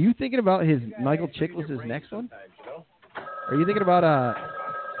 Are you thinking about his Michael Chiklis' next one? Are you thinking about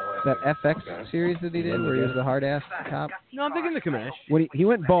that FX series that he did where he was the hard-ass cop? No, I'm thinking the commish. When he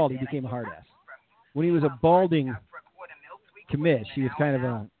went bald, he became a hard-ass. When he was a balding commish, he was kind of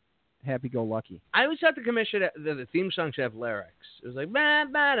a happy-go-lucky. I always thought the theme song should have lyrics. It was like ba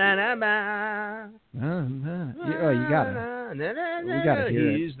ba da da ba. You gotta hear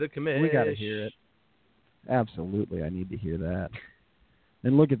it. He's the commish. We gotta hear it. Absolutely, I need to hear that.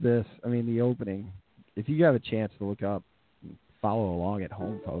 And look at this. I mean, the opening. If you have a chance to look up, follow along at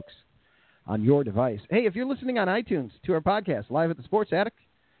home, folks, on your device. Hey, if you're listening on iTunes to our podcast, Live at the Sports Attic,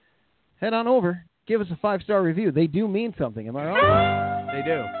 head on over. Give us a 5-star review. They do mean something. Am I wrong? They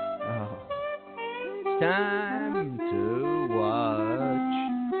do. Oh. It's time to watch.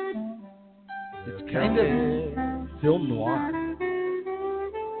 It's kind of film noir.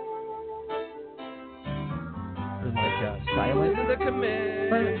 Like silent. The commish.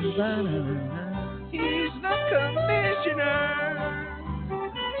 He's the commissioner.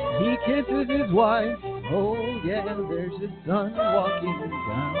 He kisses his wife. Oh, yeah, there's his son walking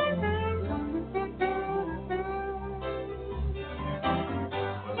down.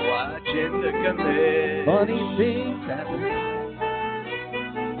 Watching the commish. Funny things happen.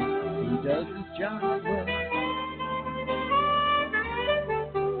 He does his job well.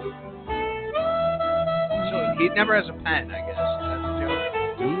 So he never has a pen, I guess. That's the joke.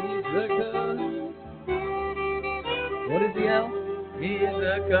 He's the What is the L? He's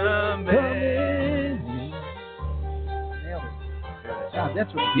the commish. Nailed it. God,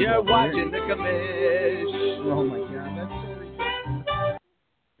 that's what You're watching the commish. Oh my God, that's so ridiculous.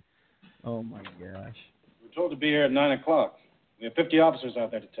 Oh my gosh. We're told to be here at 9 o'clock. We have 50 officers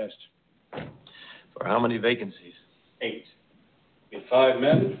out there to test. For how many vacancies? 8. We have 5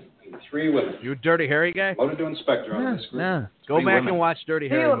 men and 3 women. You a Dirty Harry guy? Promoted to inspector on this group. Nah. Go back and watch Dirty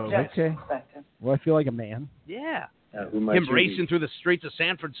Harry movie. Okay. Well, I feel like a man. Yeah. Who might Him you racing be? through the streets of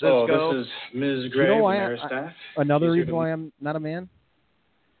San Francisco. Oh, this is Ms. Gray You know why from their staff. Another She's here reason to- why I'm not a man?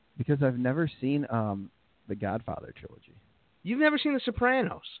 Because I've never seen the Godfather trilogy. You've never seen The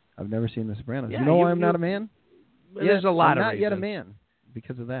Sopranos. I've never seen The Sopranos. Yeah, you know why I'm not a man? There's a lot I'm of not yet a reasons. man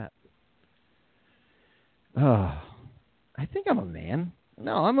because of that. Oh, I think I'm a man.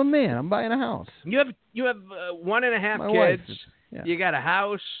 No, I'm a man. I'm buying a house. You have 1.5 My wife kids. is- yeah. You got a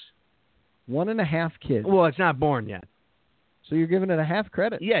house. 1.5 kids. Well, it's not born yet. So you're giving it a half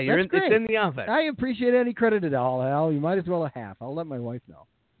credit. Yeah, That's great. it's in the oven. I appreciate any credit at all, Al. You might as well a half. I'll let my wife know.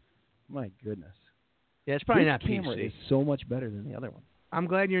 My goodness. Yeah, it's probably this not camera PC. is so much better than the other one. I'm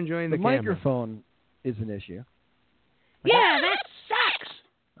glad you're enjoying the camera. microphone is an issue. Yeah, that sucks.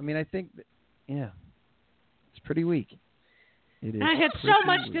 I mean, I think, it's pretty weak. It is. I had pretty so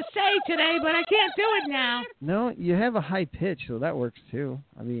much weak. to say today, but I can't do it now. No, you have a high pitch, so that works too.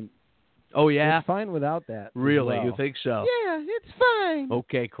 I mean, Oh, yeah? it's fine without that. as Really? well. You think so? Yeah, it's fine.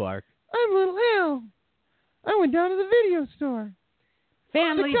 Okay, Clark. I'm little Al. I went down to the video store.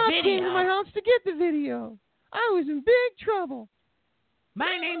 Family the cop came to my video. house to get the video. I was in big trouble.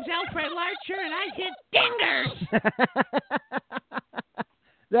 My name's Alfred Larcher, and I hit dingers.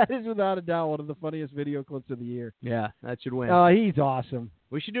 That is without a doubt one of the funniest video clips of the year. Yeah, that should win. Oh, he's awesome.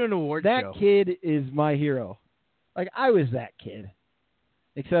 We should do an award That show. kid is my hero. Like, I was that kid.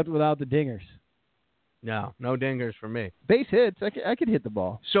 Except without the dingers. No dingers for me. Base hits, I could hit the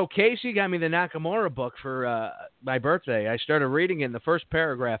ball. So Casey got me the Nakamura book for my birthday. I started reading it, and the first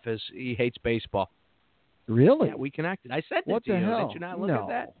paragraph is he hates baseball. Really? Yeah, we connected. I sent it What to the you. hell? Did you not look no. at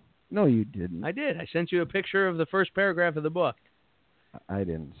that? No, you didn't. I did. I sent you a picture of the first paragraph of the book. I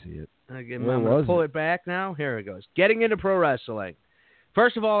didn't see it. I'm Where going to was pull it? it back now. Here it goes. Getting into pro wrestling.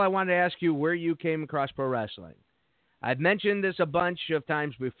 First of all, I wanted to ask you where you came across pro wrestling. I've mentioned this a bunch of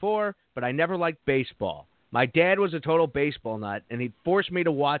times before, but I never liked baseball. My dad was a total baseball nut, and he'd force me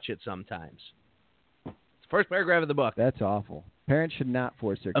to watch it sometimes. First paragraph of the book. That's awful. Parents should not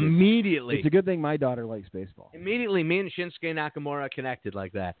force their kids. Immediately, It's a good thing my daughter likes baseball. me and Shinsuke Nakamura connected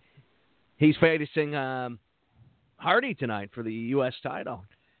like that. He's facing Hardy tonight for the U.S. title.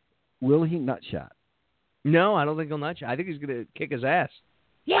 Will he nutshot? No, I don't think he'll nut you. I think he's going to kick his ass.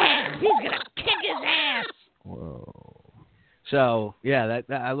 Yeah, he's going to kick his ass. Whoa. So, yeah,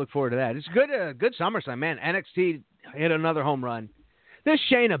 that I look forward to that. It's good SummerSlam, man. NXT hit another home run. This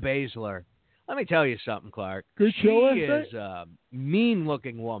Shayna Baszler, let me tell you something, Clark. Good She show, is a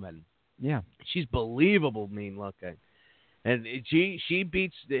mean-looking woman. Yeah. She's believable mean-looking. And she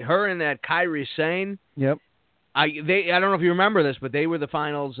beats her and that Kairi Sane. Yep. I don't know if you remember this, but they were the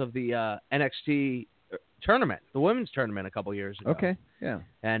finals of the NXT tournament, the women's tournament a couple years ago. Okay, yeah.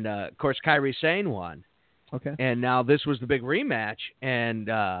 And, of course, Kairi Sane won. Okay. And now this was the big rematch, and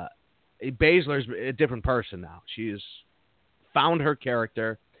Baszler's a different person now. She's found her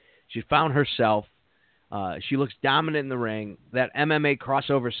character. She found herself. She looks dominant in the ring. That MMA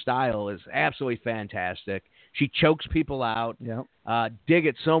crossover style is absolutely fantastic. She chokes people out. Yeah. Dig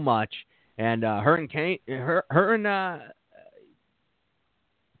it so much. And her and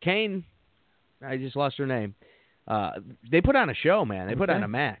Kane, I just lost her name. They put on a show, man. They put on a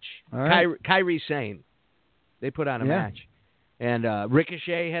match. All right. Kairi Sane. They put on a match. And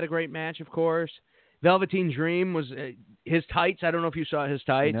Ricochet had a great match, of course. Velveteen Dream was his tights. I don't know if you saw his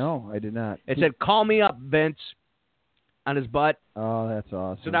tights. No, I did not. It said, "Call me up, Vince," on his butt. Oh, that's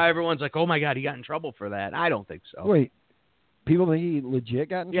awesome. So now everyone's like, oh, my God, he got in trouble for that. I don't think so. Wait, people think he legit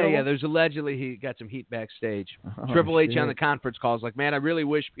got in trouble? Yeah, there's allegedly he got some heat backstage. Oh, Triple H on shit. the conference calls like, man, I really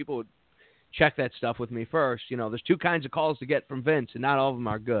wish people would check that stuff with me first. You know, there's two kinds of calls to get from Vince, and not all of them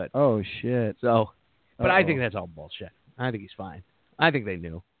are good. Oh, shit. So, but I think Uh-oh. that's all bullshit. I think he's fine. I think they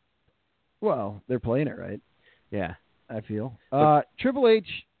knew. Well, they're playing it right, Yeah. I feel. Triple H,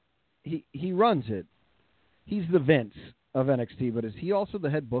 he runs it. He's the Vince of NXT, but is he also the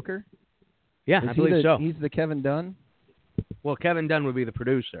head booker? Yeah, Is I he believe so. He's the Kevin Dunn? Well, Kevin Dunn would be the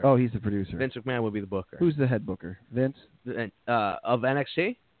producer. Oh, he's the producer. Vince McMahon would be the booker. Who's the head booker? Vince? Of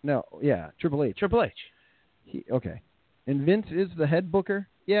NXT? No, yeah, Triple H. Triple H. Okay. And Vince is the head booker?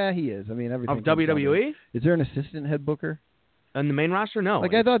 Yeah, he is. I mean, everything. Of WWE? Is there an assistant head booker? On the main roster? No.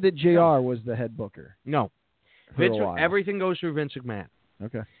 Like, I thought that JR was the head booker. No. For a Vince, while. everything goes through Vince McMahon.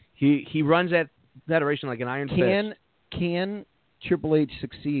 Okay. He runs that federation like an iron fist. Can Triple H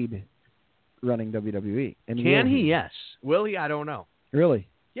succeed running WWE? And Can will he? Yes. Will he? I don't know. Really?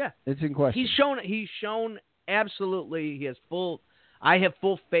 Yeah. It's in question. He's shown absolutely. He has full. I have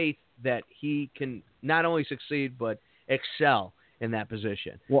full faith that he can not only succeed but excel in that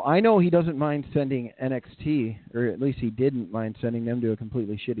position. Well, I know he doesn't mind sending NXT, or at least he didn't mind sending them to a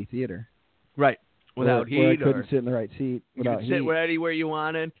completely shitty theater. Right. Without heat, where I couldn't sit in the right seat. You Without could sit heat. anywhere you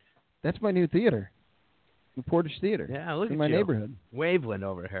wanted. That's my new theater, the Portage Theater. Yeah, look in at my you. neighborhood. Waveland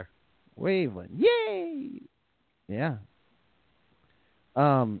over here. Waveland, yay! Yeah.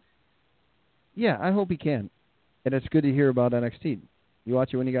 Yeah, I hope he can, and it's good to hear about NXT. You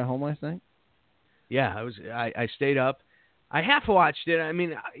watch it when you got home last night? Yeah, I stayed up. I half watched it. I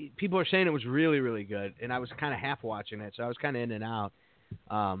mean, people are saying it was really, really good, and I was kind of half watching it, so I was kind of in and out.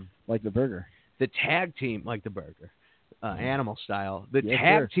 Like the burger. The tag team, like the burger, animal style. The Yes,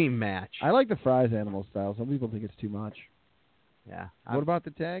 tag sir. team match. I like the fries animal style. Some people think it's too much. Yeah. What about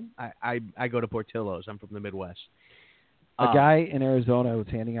the tag? I go to Portillo's. I'm from the Midwest. A guy in Arizona was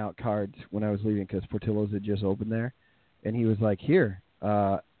handing out cards when I was leaving because Portillo's had just opened there, and he was like, here's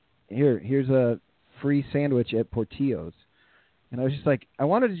a free sandwich at Portillo's. And I was just like, I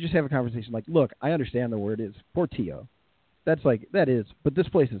wanted to just have a conversation. Like, look, I understand the word is Portillo. That is, but this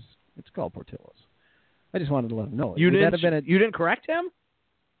place it's called Portillo's. I just wanted to let him know. You Would that have been you didn't correct him?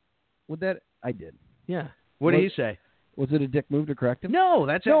 I did. Yeah. What did he say? Was it a dick move to correct him? No,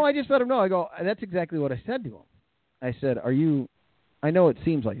 I just let him know. I go, that's exactly what I said to him. I said, I know it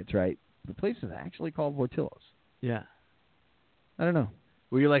seems like it's right. The place is actually called Portillo's. Yeah. I don't know.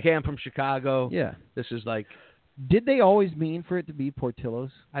 Were you like, hey, I'm from Chicago. Yeah. This is like. Did they always mean for it to be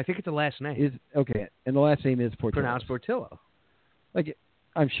Portillo's? I think it's a last name. Okay, and the last name is Portillo's. Pronounced Portillo. Like,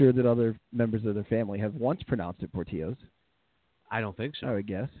 I'm sure that other members of their family have once pronounced it Portillo's. I don't think so. I would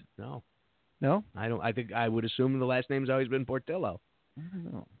guess. No. No? I think I would assume the last name's always been Portillo. I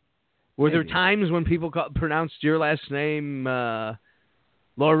don't know. Were there Maybe. times when people pronounced your last name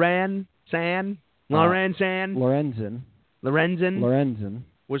Loren San? Lorenzen. Lorenzen?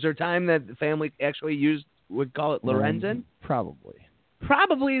 Was there a time that the family actually would call it Lorenzen? Probably.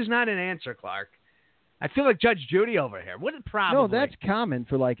 Probably is not an answer, Clark. I feel like Judge Judy over here. What is probably? No, that's common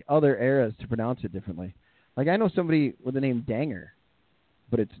for, like, other eras to pronounce it differently. Like, I know somebody with the name Danger,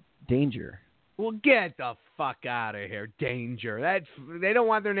 but it's Danger. Well, get the fuck out of here, Danger. They don't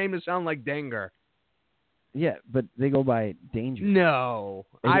want their name to sound like Danger. Yeah, but they go by Danger. No,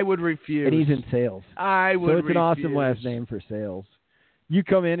 And I would refuse. And he's in sales. I would So it's refuse. an awesome last name for sales. You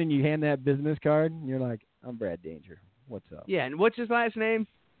come in and you hand that business card, and you're like, I'm Brad Danger. What's up? Yeah, and what's his last name?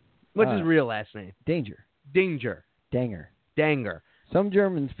 What's his real last name? Danger. Danger. Danger. Some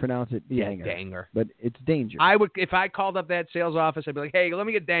Germans pronounce it Danger. Yeah, Danger. But it's Danger. I would, if I called up that sales office, I'd be like, hey, let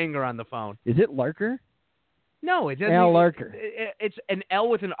me get Danger on the phone. Is it Larker? No, it doesn't. Al Larker. It's an L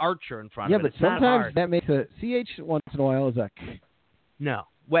with an archer in front Yeah, of it. but It's not sometimes hard. that makes a CH once in a while is a K. No.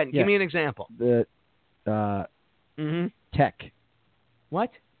 When? Yeah. Give me an example. The Mm-hmm. Tech.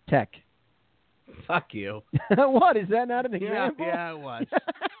 What? Tech. Fuck you. What, is that not an example? Yeah, it was.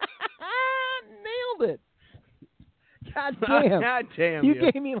 Nailed it. God damn. God damn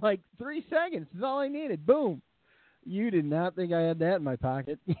You gave me like 3 seconds. That's all I needed. Boom. You did not think I had that in my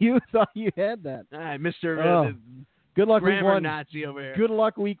pocket. You thought you had that. All right, Mr. Good luck week grammar one. Nazi over here. Good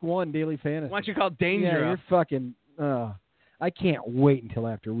luck week one, Daily Fantasy. Why don't you call Danger Yeah, up? you're fucking... I can't wait until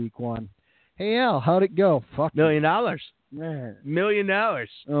after week one. Hey, Al, how'd it go? Fuck $1 million. Man. $1 million.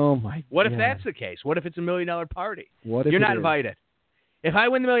 Oh, my God. What if that's the case? What if it's $1 million party? What if you're not it is? invited? If I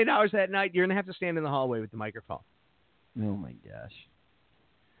win the $1 million that night, you're going to have to stand in the hallway with the microphone. Oh, my gosh.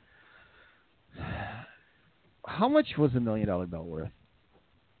 How much was the $1 million belt worth?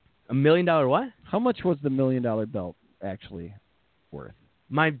 $1 million what? How much was the $1 million belt actually worth?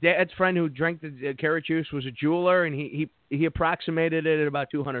 My dad's friend who drank the carrot juice was a jeweler, and he approximated it at about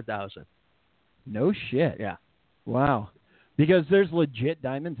 $200,000. No shit. Yeah. Wow. Because there's legit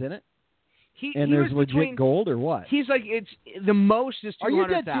diamonds in it? And he there's was legit gold or what? He's like, it's the most is $200,000. Are you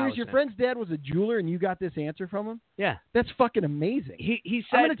dead serious? Your friend's dad was a jeweler and you got this answer from him? Yeah. That's fucking amazing. He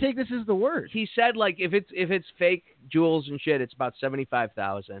said, I'm going to take this as the word. He said, like, if it's fake jewels and shit, it's about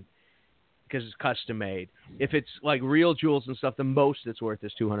 $75,000 because it's custom made. If it's like real jewels and stuff, the most it's worth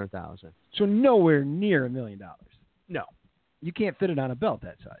is $200,000. So nowhere near $1 million. No. You can't fit it on a belt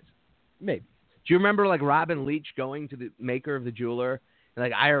that size. Maybe. Do you remember like Robin Leach going to the maker of the jeweler? And,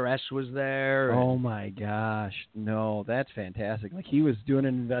 like IRS was there. Oh my gosh. No, that's fantastic. Like he was doing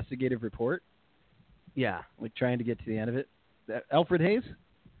an investigative report? Yeah. Like trying to get to the end of it? Alfred Hayes?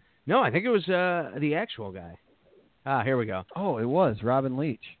 No, I think it was the actual guy. Here we go. Oh, it was Robin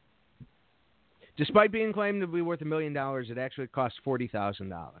Leach. Despite being claimed to be worth $1 million, it actually cost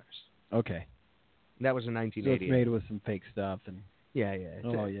 $40,000. Okay. That was in 1988. So it's made with some fake stuff and yeah.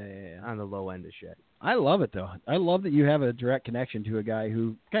 Yeah. On the low end of shit. I love it though. I love that you have a direct connection to a guy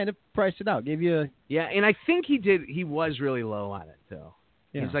who kind of priced it out, gave you. Yeah, and I think he did. He was really low on it though.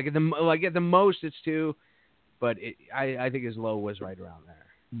 Yeah. He's like at the most it's $2, but I think his low was right around there.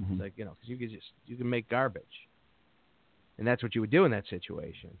 Mm-hmm. It's like because you can make garbage, and that's what you would do in that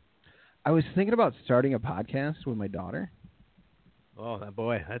situation. I was thinking about starting a podcast with my daughter. Oh,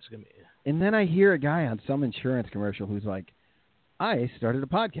 that's gonna be. And then I hear a guy on some insurance commercial who's like, I started a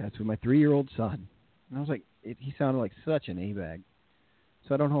podcast with my 3-year-old son. And I was like, he sounded like such an A-bag.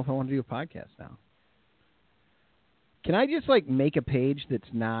 So I don't know if I want to do a podcast now. Can I just, like, make a page that's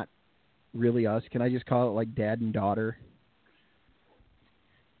not really us? Can I just call it, like, Dad and Daughter?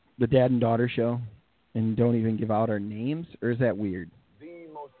 The Dad and Daughter Show? And don't even give out our names? Or is that weird? The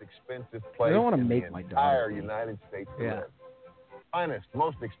most expensive place I don't want to in make the my entire daughter. United States to Yeah. live. Finest,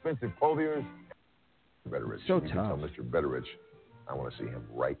 most expensive clothiers. Betteridge. So you can tough. tell Mr. Betteridge I want to see him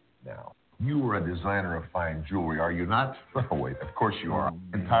right now. You are a designer of fine jewelry, are you not? Oh, wait, of course you are.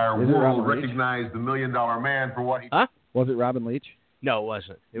 The entire Is it world Robin Leach? recognized the $1 million man for what he... Huh? Was it Robin Leach? No, it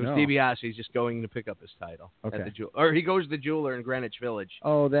wasn't. It was No. DiBiase. He's just going to pick up his title. Okay. At the or he goes to the jeweler in Greenwich Village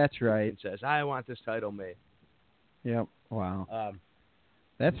Oh, that's right. and says, I want this title made. Yep. Wow. That's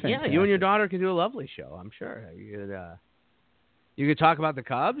That's fantastic. Yeah, you and your daughter could do a lovely show, I'm sure. You could talk about the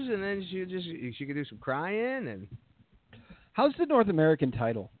Cubs, and then she could do some crying. And How's the North American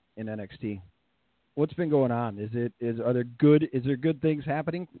title in NXT? What's been going on? Is there good things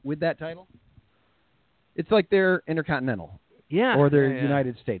happening with that title? It's like their Intercontinental. Yeah. Or their yeah.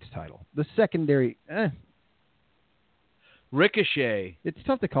 United States title. The secondary. Ricochet. It's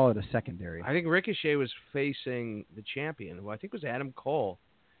tough to call it a secondary. I think Ricochet was facing the champion, who I think was Adam Cole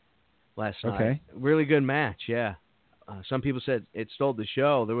last night. Okay. Really good match, yeah. Some people said it stole the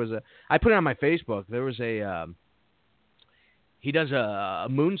show. I put it on my Facebook. There was he does a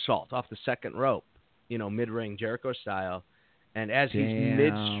moonsault off the second rope, mid-ring Jericho style. And as he's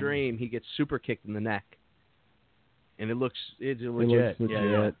midstream, he gets super kicked in the neck. And it's legit. It looks legit.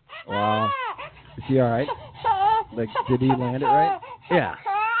 Yeah. Wow. Is he all right? Like, did he land it right? Yeah.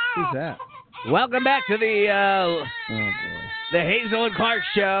 Who's that? Welcome back to the Oh, boy. the Hazel and Clark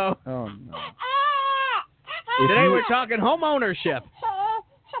Show. Oh, no. Today we're talking home ownership.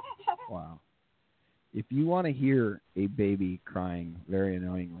 Wow. If you want to hear a baby crying very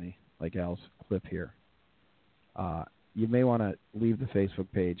annoyingly, like Al's clip here, you may want to leave the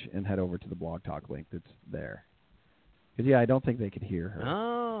Facebook page and head over to the Blog Talk link that's there. Because, I don't think they could hear her.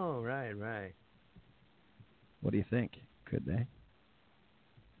 Oh, right. What do you think? Could they?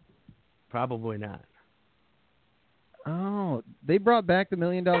 Probably not. Oh, they brought back the $1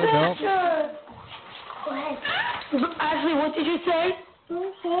 million belt. Ashley, what did you say?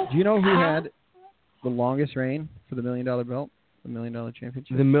 Do you know who had the longest reign for the $1 million belt? The $1 million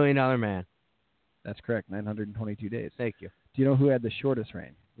championship? The $1 Million Man. That's correct, 922 days. Thank you. Do you know who had the shortest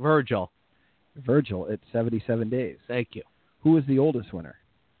reign? Virgil. Virgil at 77 days. Thank you. Who was the oldest winner?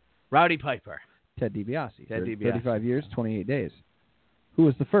 Rowdy Piper. Ted DiBiase. Ted DiBiase. 35 years, 28 days. Who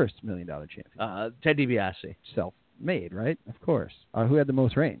was the first $1 million champion? Ted DiBiase. Self-made, right? Of course. Who had the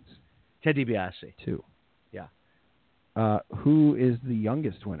most reigns? Ted DiBiase. 2. Yeah. Who is the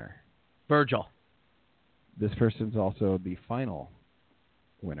youngest winner? Virgil. This person's also the final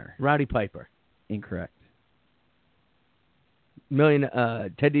winner. Rowdy Piper. Incorrect. Vince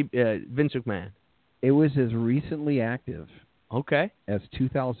McMahon. It was as recently active Okay. as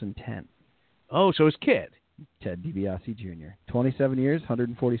 2010. Oh, so his kid. Ted DiBiase Jr. 27 years,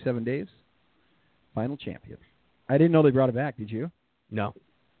 147 days. Final champion. I didn't know they brought it back. Did you? No.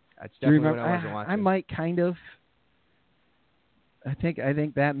 That's Do you definitely remember? what I wasn't watching. I might kind of. I think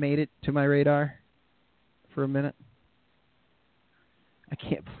that made it to my radar for a minute. I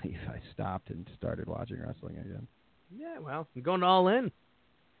can't believe I stopped and started watching wrestling again. Yeah, well, I'm going all in.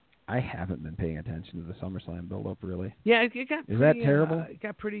 I haven't been paying attention to the SummerSlam build-up, really. Yeah, it got Is pretty, that terrible? It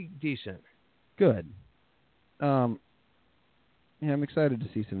got pretty decent. Good. Yeah, I'm excited to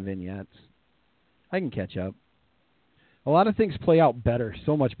see some vignettes. I can catch up. A lot of things play out better,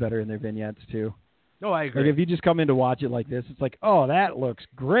 so much better in their vignettes, too. Oh, I agree. Like, if you just come in to watch it like this, it's like, oh, that looks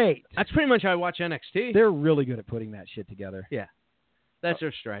great. That's pretty much how I watch NXT. They're really good at putting that shit together. Yeah. That's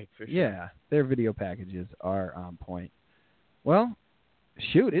their strike, for sure. Yeah, their video packages are on point. Well,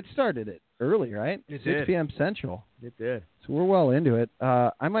 shoot, it started it early, right? It 6 did. p.m. Central. It did. So we're well into it.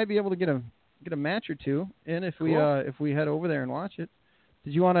 I might be able to get a match or two in if Cool. we head over there and watch it. Do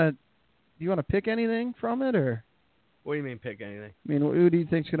you want to pick anything from it, or? What do you mean pick anything? I mean, who do you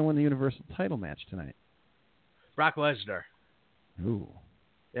think's going to win the Universal title match tonight? Brock Lesnar. Ooh.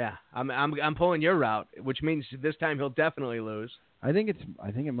 Yeah, I'm pulling your route, which means this time he'll definitely lose. I think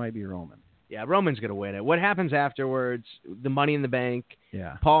it might be Roman. Yeah, Roman's going to win it. What happens afterwards, the Money in the Bank,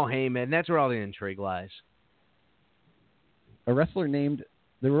 Yeah. Paul Heyman, that's where all the intrigue lies. A wrestler named,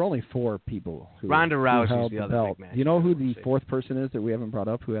 there were only 4 people who Ronda Rousey's who held the the other belt. big match. Do you know who the 4th person is that we haven't brought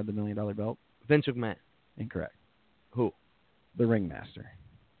up who had the $1 million belt? Vince McMahon. Incorrect. Who? The Ringmaster.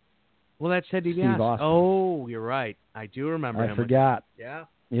 Well, that's Ted Steve DiBiase. Austin. Oh, you're right. I do remember him. I forgot. Yeah.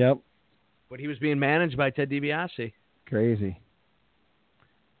 Yep. But he was being managed by Ted DiBiase. Crazy.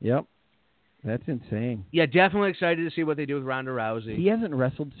 Yep. That's insane. Yeah, definitely excited to see what they do with Ronda Rousey. He hasn't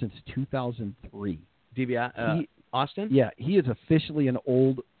wrestled since 2003. DiBiase, Austin? Yeah, he is officially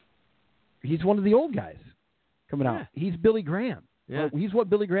he's one of the old guys coming out. He's Billy Graham. Yeah. Well, he's what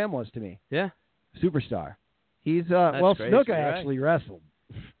Billy Graham was to me. Yeah. Superstar. He's, That's crazy, Snuka right? actually wrestled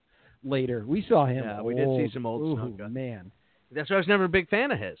later. We saw him. Yeah, we did see some old Snuka. Man. That's why I was never a big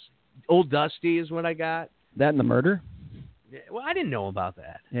fan of his. Old Dusty is what I got. That and the murder? Yeah, well, I didn't know about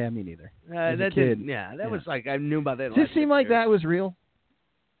that. Yeah, me neither. That As a kid. was like, I knew about that. Does it seem like that was real?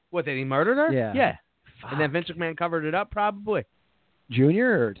 What, that he murdered her? Yeah. Yeah. Fuck. And then Vince McMahon covered it up, probably.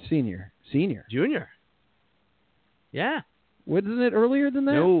 Junior or senior? Senior. Junior. Yeah. Wasn't it earlier than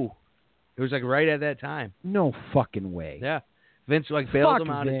that? No. It was like right at that time. No fucking way. Yeah. Vince bailed Fuck him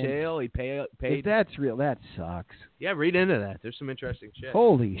out of Vince. jail. He paid. If that's real, that sucks. Yeah, read into that. There's some interesting shit.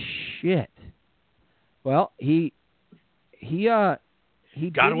 Holy shit. Well, he got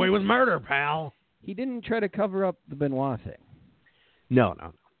away with murder, pal. He didn't try to cover up the Benoit thing.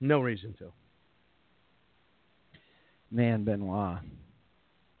 No reason to. Man, Benoit.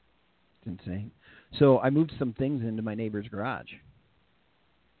 It's insane. So I moved some things into my neighbor's garage.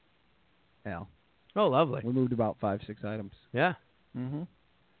 Al. Oh, lovely. We moved about 5-6 items. Yeah. Mm-hmm.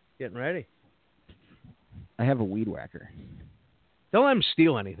 Getting ready. I have a weed whacker. Don't let him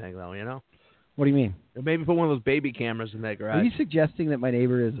steal anything, though, you know? What do you mean? Or maybe put one of those baby cameras in that garage. Are you suggesting that my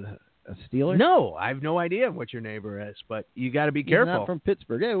neighbor is a stealer? No, I have no idea what your neighbor is, but you got to be He's careful. not from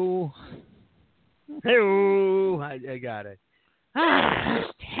Pittsburgh. Ew. I got it.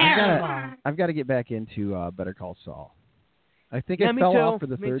 It's terrible. I've got to get back into Better Call Saul. I think Yeah, I me fell too. off for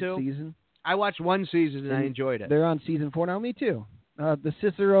the Me third too. season. I watched one season and I enjoyed it. They're on season 4 now. Me too. The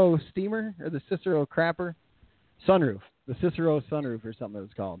Cicero Steamer or the Cicero Crapper Sunroof. The Cicero Sunroof or something it was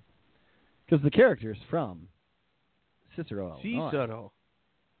called. Because the character's from Cicero. Illinois. Cicero.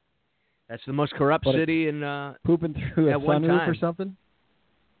 That's the most corrupt But city in pooping through a at one sunroof time. or something.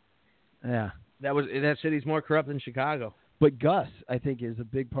 Yeah. that city's more corrupt than Chicago. But Gus, I think, is a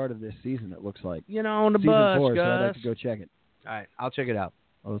big part of this season. It looks like You know, on the season bus, 4. Gus. So I'd like to go check it. All right, I'll check it out.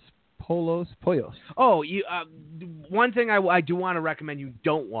 Los Pollos. Oh, you. One thing I do want to recommend you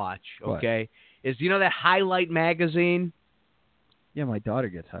don't watch. What? Okay, is you know that Highlight magazine? Yeah, my daughter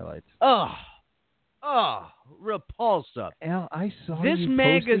gets highlights. Oh, repulsive. Al, I saw This you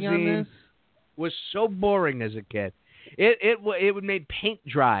magazine posting on this. was so boring as a kid. It would made paint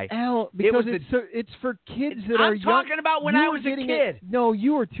dry. Al, because it's for kids that are young. I'm talking about when I was a kid. No,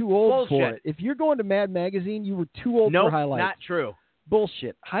 you were too old for Bullshit. it. If you're going to Mad Magazine, you were too old Nope, for Highlights. not true.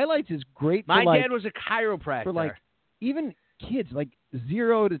 Bullshit. Highlights is great My for like, dad was a chiropractor. for like even kids like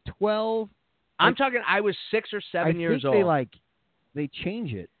 0 to 12. I'm talking. I was 6 or 7 years old. They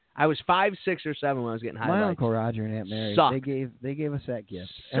change it. I was 5, 6 or 7 when I was getting Highlights. My Uncle Roger and Aunt Mary, Sucked. they gave us that gift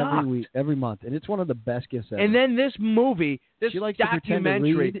Sucked. every week, every month, and it's one of the best gifts ever. And then this movie, this She likes to pretend to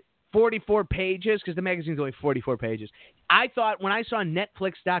documentary, read. 44 pages, because the magazine's only 44 pages. I thought when I saw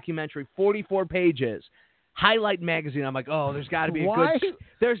Netflix documentary, 44 pages, Highlight magazine, I'm like, oh, there's got to be a Why?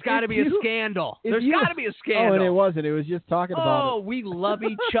 there's got to be a scandal. There's got to be a scandal. Oh, and it wasn't. It was just talking about it. Oh, we love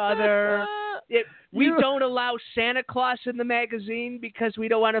each other. We don't allow Santa Claus in the magazine because we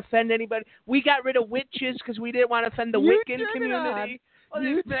don't want to offend anybody. We got rid of witches because we didn't want to offend the Wiccan community. Oh,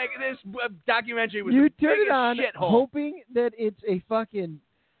 this documentary was you the turn biggest it on shithole. hoping that it's a fucking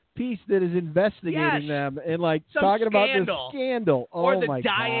piece that is investigating them and like Some talking scandal. about this scandal. Or oh the my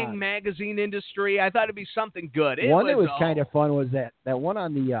dying God. magazine industry. I thought it'd be something good. One that was kind of fun was that one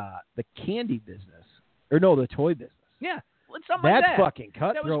on the candy business. Or no, the toy business. Yeah. Something That's like that. fucking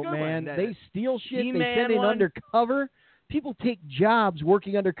cutthroat, man. They steal shit. He-Man they send in one. undercover. People take jobs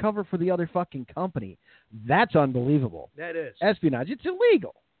working undercover for the other fucking company. That's unbelievable. That is. Espionage. It's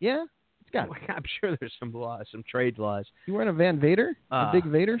illegal. Yeah? It's got to be. I'm sure there's some laws, some trade laws. You wearing a Van Vader? A big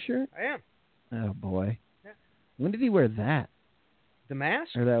Vader shirt? I am. Oh, boy. Yeah. When did he wear that? The mask?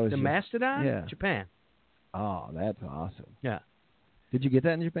 Or that was the just- Mastodon? Yeah. Japan. Oh, that's awesome. Yeah. Did you get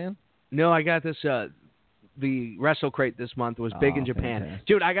that in Japan? No, I got this. The Wrestle Crate this month was big in Japan. Fantastic.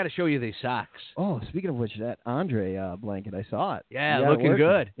 Dude, I got to show you these socks. Oh, speaking of which, that Andre blanket, I saw it. Yeah, You got it looking working.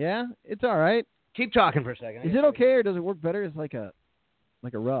 good. Yeah, it's all right. Keep talking for a second. Is it okay or does it work better as like a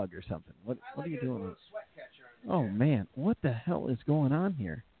rug or something? What are you doing? With it? Oh man, what the hell is going on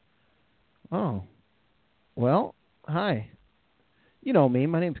here? Oh, well, hi. You know me.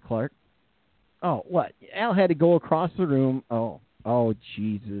 My name's Clark. Oh, what? Al had to go across the room. Oh,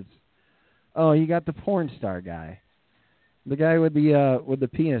 Jesus. Oh, you got the porn star guy, the guy with the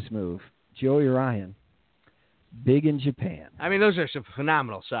penis move, Joey Ryan, big in Japan. I mean, those are some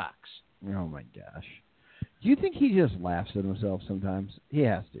phenomenal socks. Oh my gosh. Do you think he just laughs at himself sometimes? He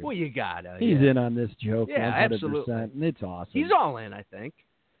has to. Well, you gotta. He's yeah. in on this joke. Yeah, 100%, absolutely. and it's awesome. He's all in, I think.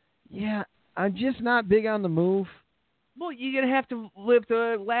 Yeah, I'm just not big on the move. Well, you're gonna have to live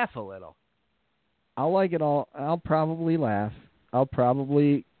to laugh a little. I'll like it all. I'll probably laugh.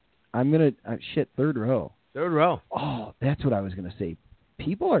 Third row. Third row. Oh, that's what I was gonna say.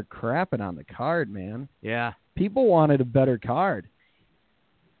 People are crapping on the card, man. Yeah. People wanted a better card.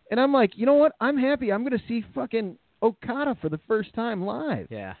 And I'm like, you know what? I'm happy. I'm going to see fucking Okada for the first time live.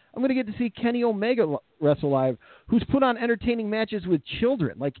 Yeah. I'm going to get to see Kenny Omega wrestle live, who's put on entertaining matches with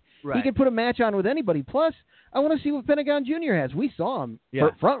children. Like, Right. he can put a match on with anybody. Plus, I want to see what Pentagon Jr. has. We saw him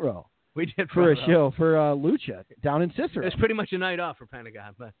front row. We did for a front row. show for Lucha down in Cicero. It's pretty much a night off for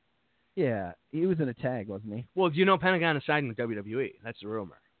Pentagon, but Yeah, he was in a tag, wasn't he? well, do you know Pentagon is signing with WWE? That's the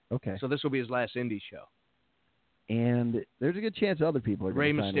rumor. Okay. So this will be his last indie show. And there's a good chance other people are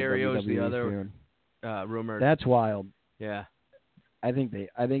Rey going to sign with Mysterio's the WWE other soon. rumor. That's wild. Yeah. I think they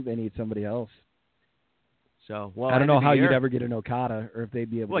need somebody else. So well, I don't know end of how the you'd year. ever get an Okada, or if they'd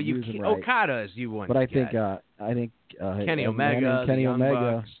be able Well, to use him right. Okada is you wouldn't. But I get. think Kenny a man Omega, named Kenny the Young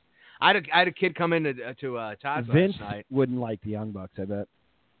Omega. Bucks. I had a kid come in to Todd's Vince last night. wouldn't like the Young Bucks. I bet.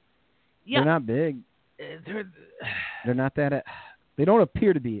 Yeah. They're not big. They're not that. They don't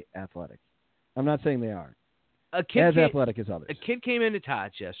appear to be athletic. I'm not saying they are. A kid As came, athletic as others. A kid came into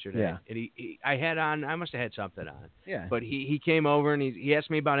Todd's yesterday, Yeah. and I must have had something on. Yeah. But he came over and he asked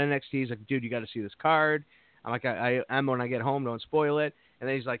me about NXT. He's like, dude, you got to see this card. I'm like, I'm when I get home, don't spoil it. And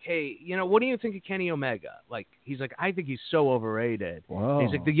then he's like, hey, what do you think of Kenny Omega? Like, he's like, I think he's so overrated. Whoa.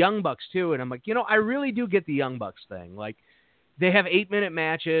 He's like, the Young Bucks too. And I'm like, I really do get the Young Bucks thing. Like, they have 8-minute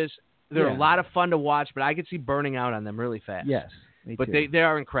matches. They're a lot of fun to watch, but I could see burning out on them really fast. Yes. But they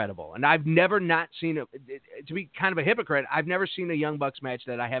are incredible. And I've never not seen to be kind of a hypocrite, I've never seen a Young Bucks match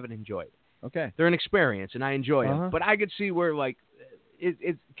that I haven't enjoyed. Okay. They're an experience, and I enjoy them. But I could see where, like,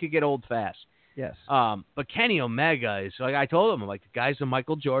 it could get old fast. Yes. But Kenny Omega is, like I told him, I'm like, the guy's the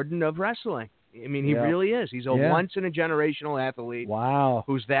Michael Jordan of wrestling. I mean, he really is. He's a once-in-a-generational athlete. Wow.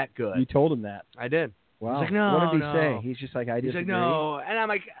 Who's that good. You told him that. I did. Wow. He's like, no, what did he no. say? He's just like, I He's disagree. like, no. And I'm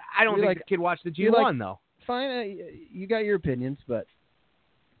like, I don't You're think like- the kid watched the you're G1, like- though. Fine. You got your opinions, but.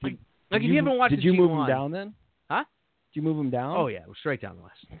 Like if you haven't watched Did the you G1. move him down then? Huh? Did you move him down? Oh, yeah. It was straight down the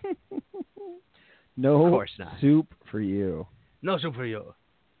list. No Of course not. soup for you. No soup for you.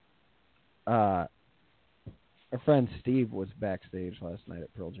 Our friend Steve was backstage last night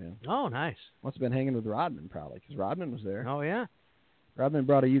at Pearl Jam. Oh, nice. Must have been hanging with Rodman probably, because Rodman was there. Oh, yeah. Rodman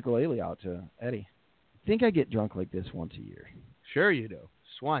brought a ukulele out to Eddie. I think I get drunk like this once a year. Sure you do.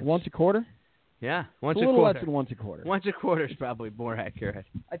 Just once. Once a quarter? Yeah, once it's a little quarter. less than once a quarter. Once a quarter is probably more accurate.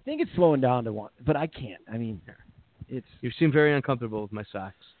 I think it's slowing down to one, but I can't. I mean, it's... You seem very uncomfortable with my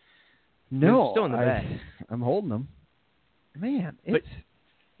socks. No. They're still in the bag. I'm holding them. Man,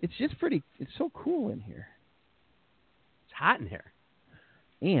 it's just pretty... It's so cool in here. It's hot in here.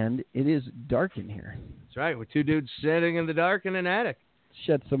 And it is dark in here. That's right. We're two dudes sitting in the dark in an attic.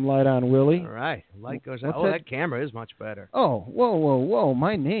 Shed some light on Willie. All right. Light goes out. What's Oh, that camera is much better. Oh, whoa.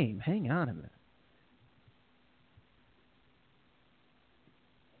 My name. Hang on a minute.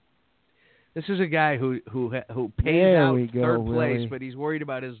 This is a guy who pays There out we go, third place, Willie. but he's worried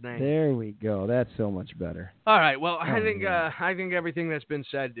about his name. There we go. That's so much better. All right. Well, I Oh, think yeah. I think everything that's been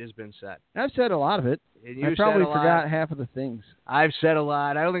said has been said. I've said a lot of it. And you I said probably a lot. forgot half of the things. I've said a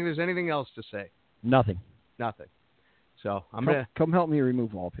lot. I don't think there's anything else to say. Nothing. Nothing. So I'm gonna Come help me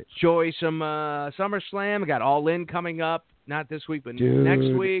remove wallpaper. enjoy some SummerSlam. We got All In coming up. Not this week, but Dude,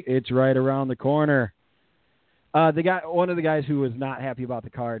 next week. It's right around the corner. One of the guys who was not happy about the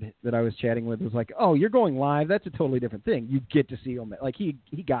card that I was chatting with was like, "Oh, you're going live? That's a totally different thing. You get to see him." Like he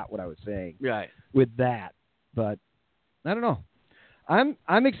got what I was saying Right. with that, but I don't know.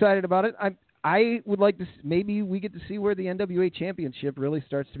 I'm excited about it. I would like to maybe we get to see where the NWA Championship really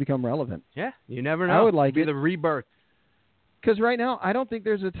starts to become relevant. Yeah, you never know. I would like It'll be it. the rebirth. Because right now, I don't think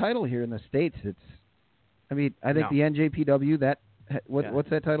there's a title here in the States. I think No. the NJPW, what's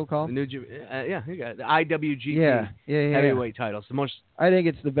that title called? The new, you got it. The IWGP Yeah. heavyweight titles. The most. I think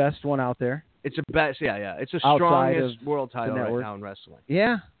it's the best one out there. It's the best. Yeah. It's the Outside strongest of world title the right network. now in wrestling.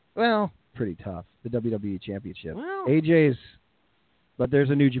 Yeah. Well, pretty tough. The WWE Championship. Well, AJ's, but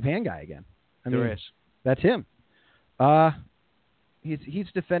there's a New Japan guy again. there is. That's him. He's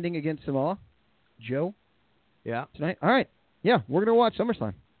defending against Samoa Joe Yeah. tonight. All right. Yeah, we're gonna watch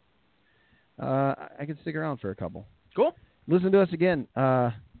SummerSlam. I can stick around for a couple. Cool. Listen to us again.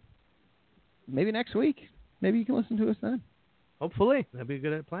 Maybe next week. Maybe you can listen to us then. Hopefully, that'd be a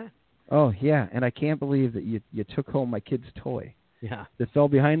good plan. Oh yeah, and I can't believe that you took home my kid's toy Yeah. that fell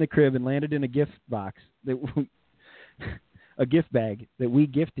behind the crib and landed in a gift box a gift bag that we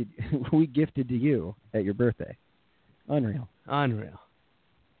gifted to you at your birthday. Unreal.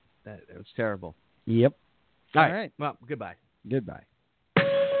 That was terrible. Yep. All All right. right. Well, goodbye. Goodbye.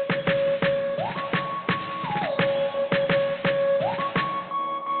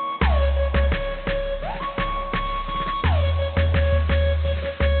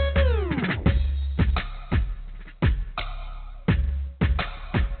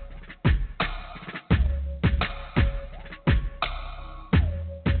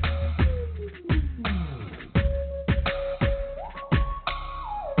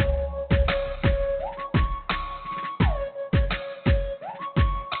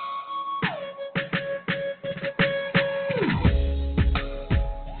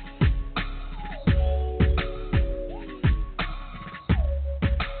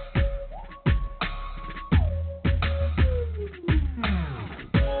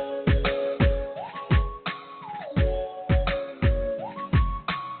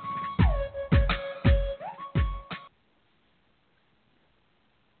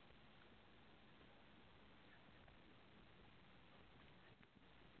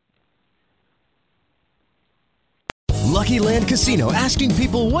 Lucky Land Casino, asking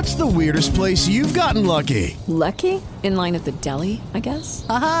people, what's the weirdest place you've gotten lucky? Lucky? In line at the deli, I guess?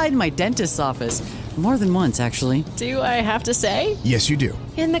 Aha, in my dentist's office. More than once, actually. Do I have to say? Yes, you do.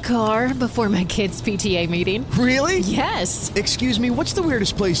 In the car before my kids' PTA meeting. Really? Yes. Excuse me, what's the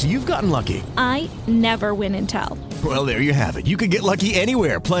weirdest place you've gotten lucky? I never win and tell. Well, there you have it. You can get lucky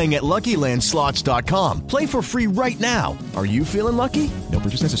anywhere, playing at LuckyLandSlots.com. Play for free right now. Are you feeling lucky? No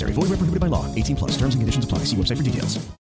purchase necessary. Void where prohibited by law. 18+. Terms and conditions apply. See website for details.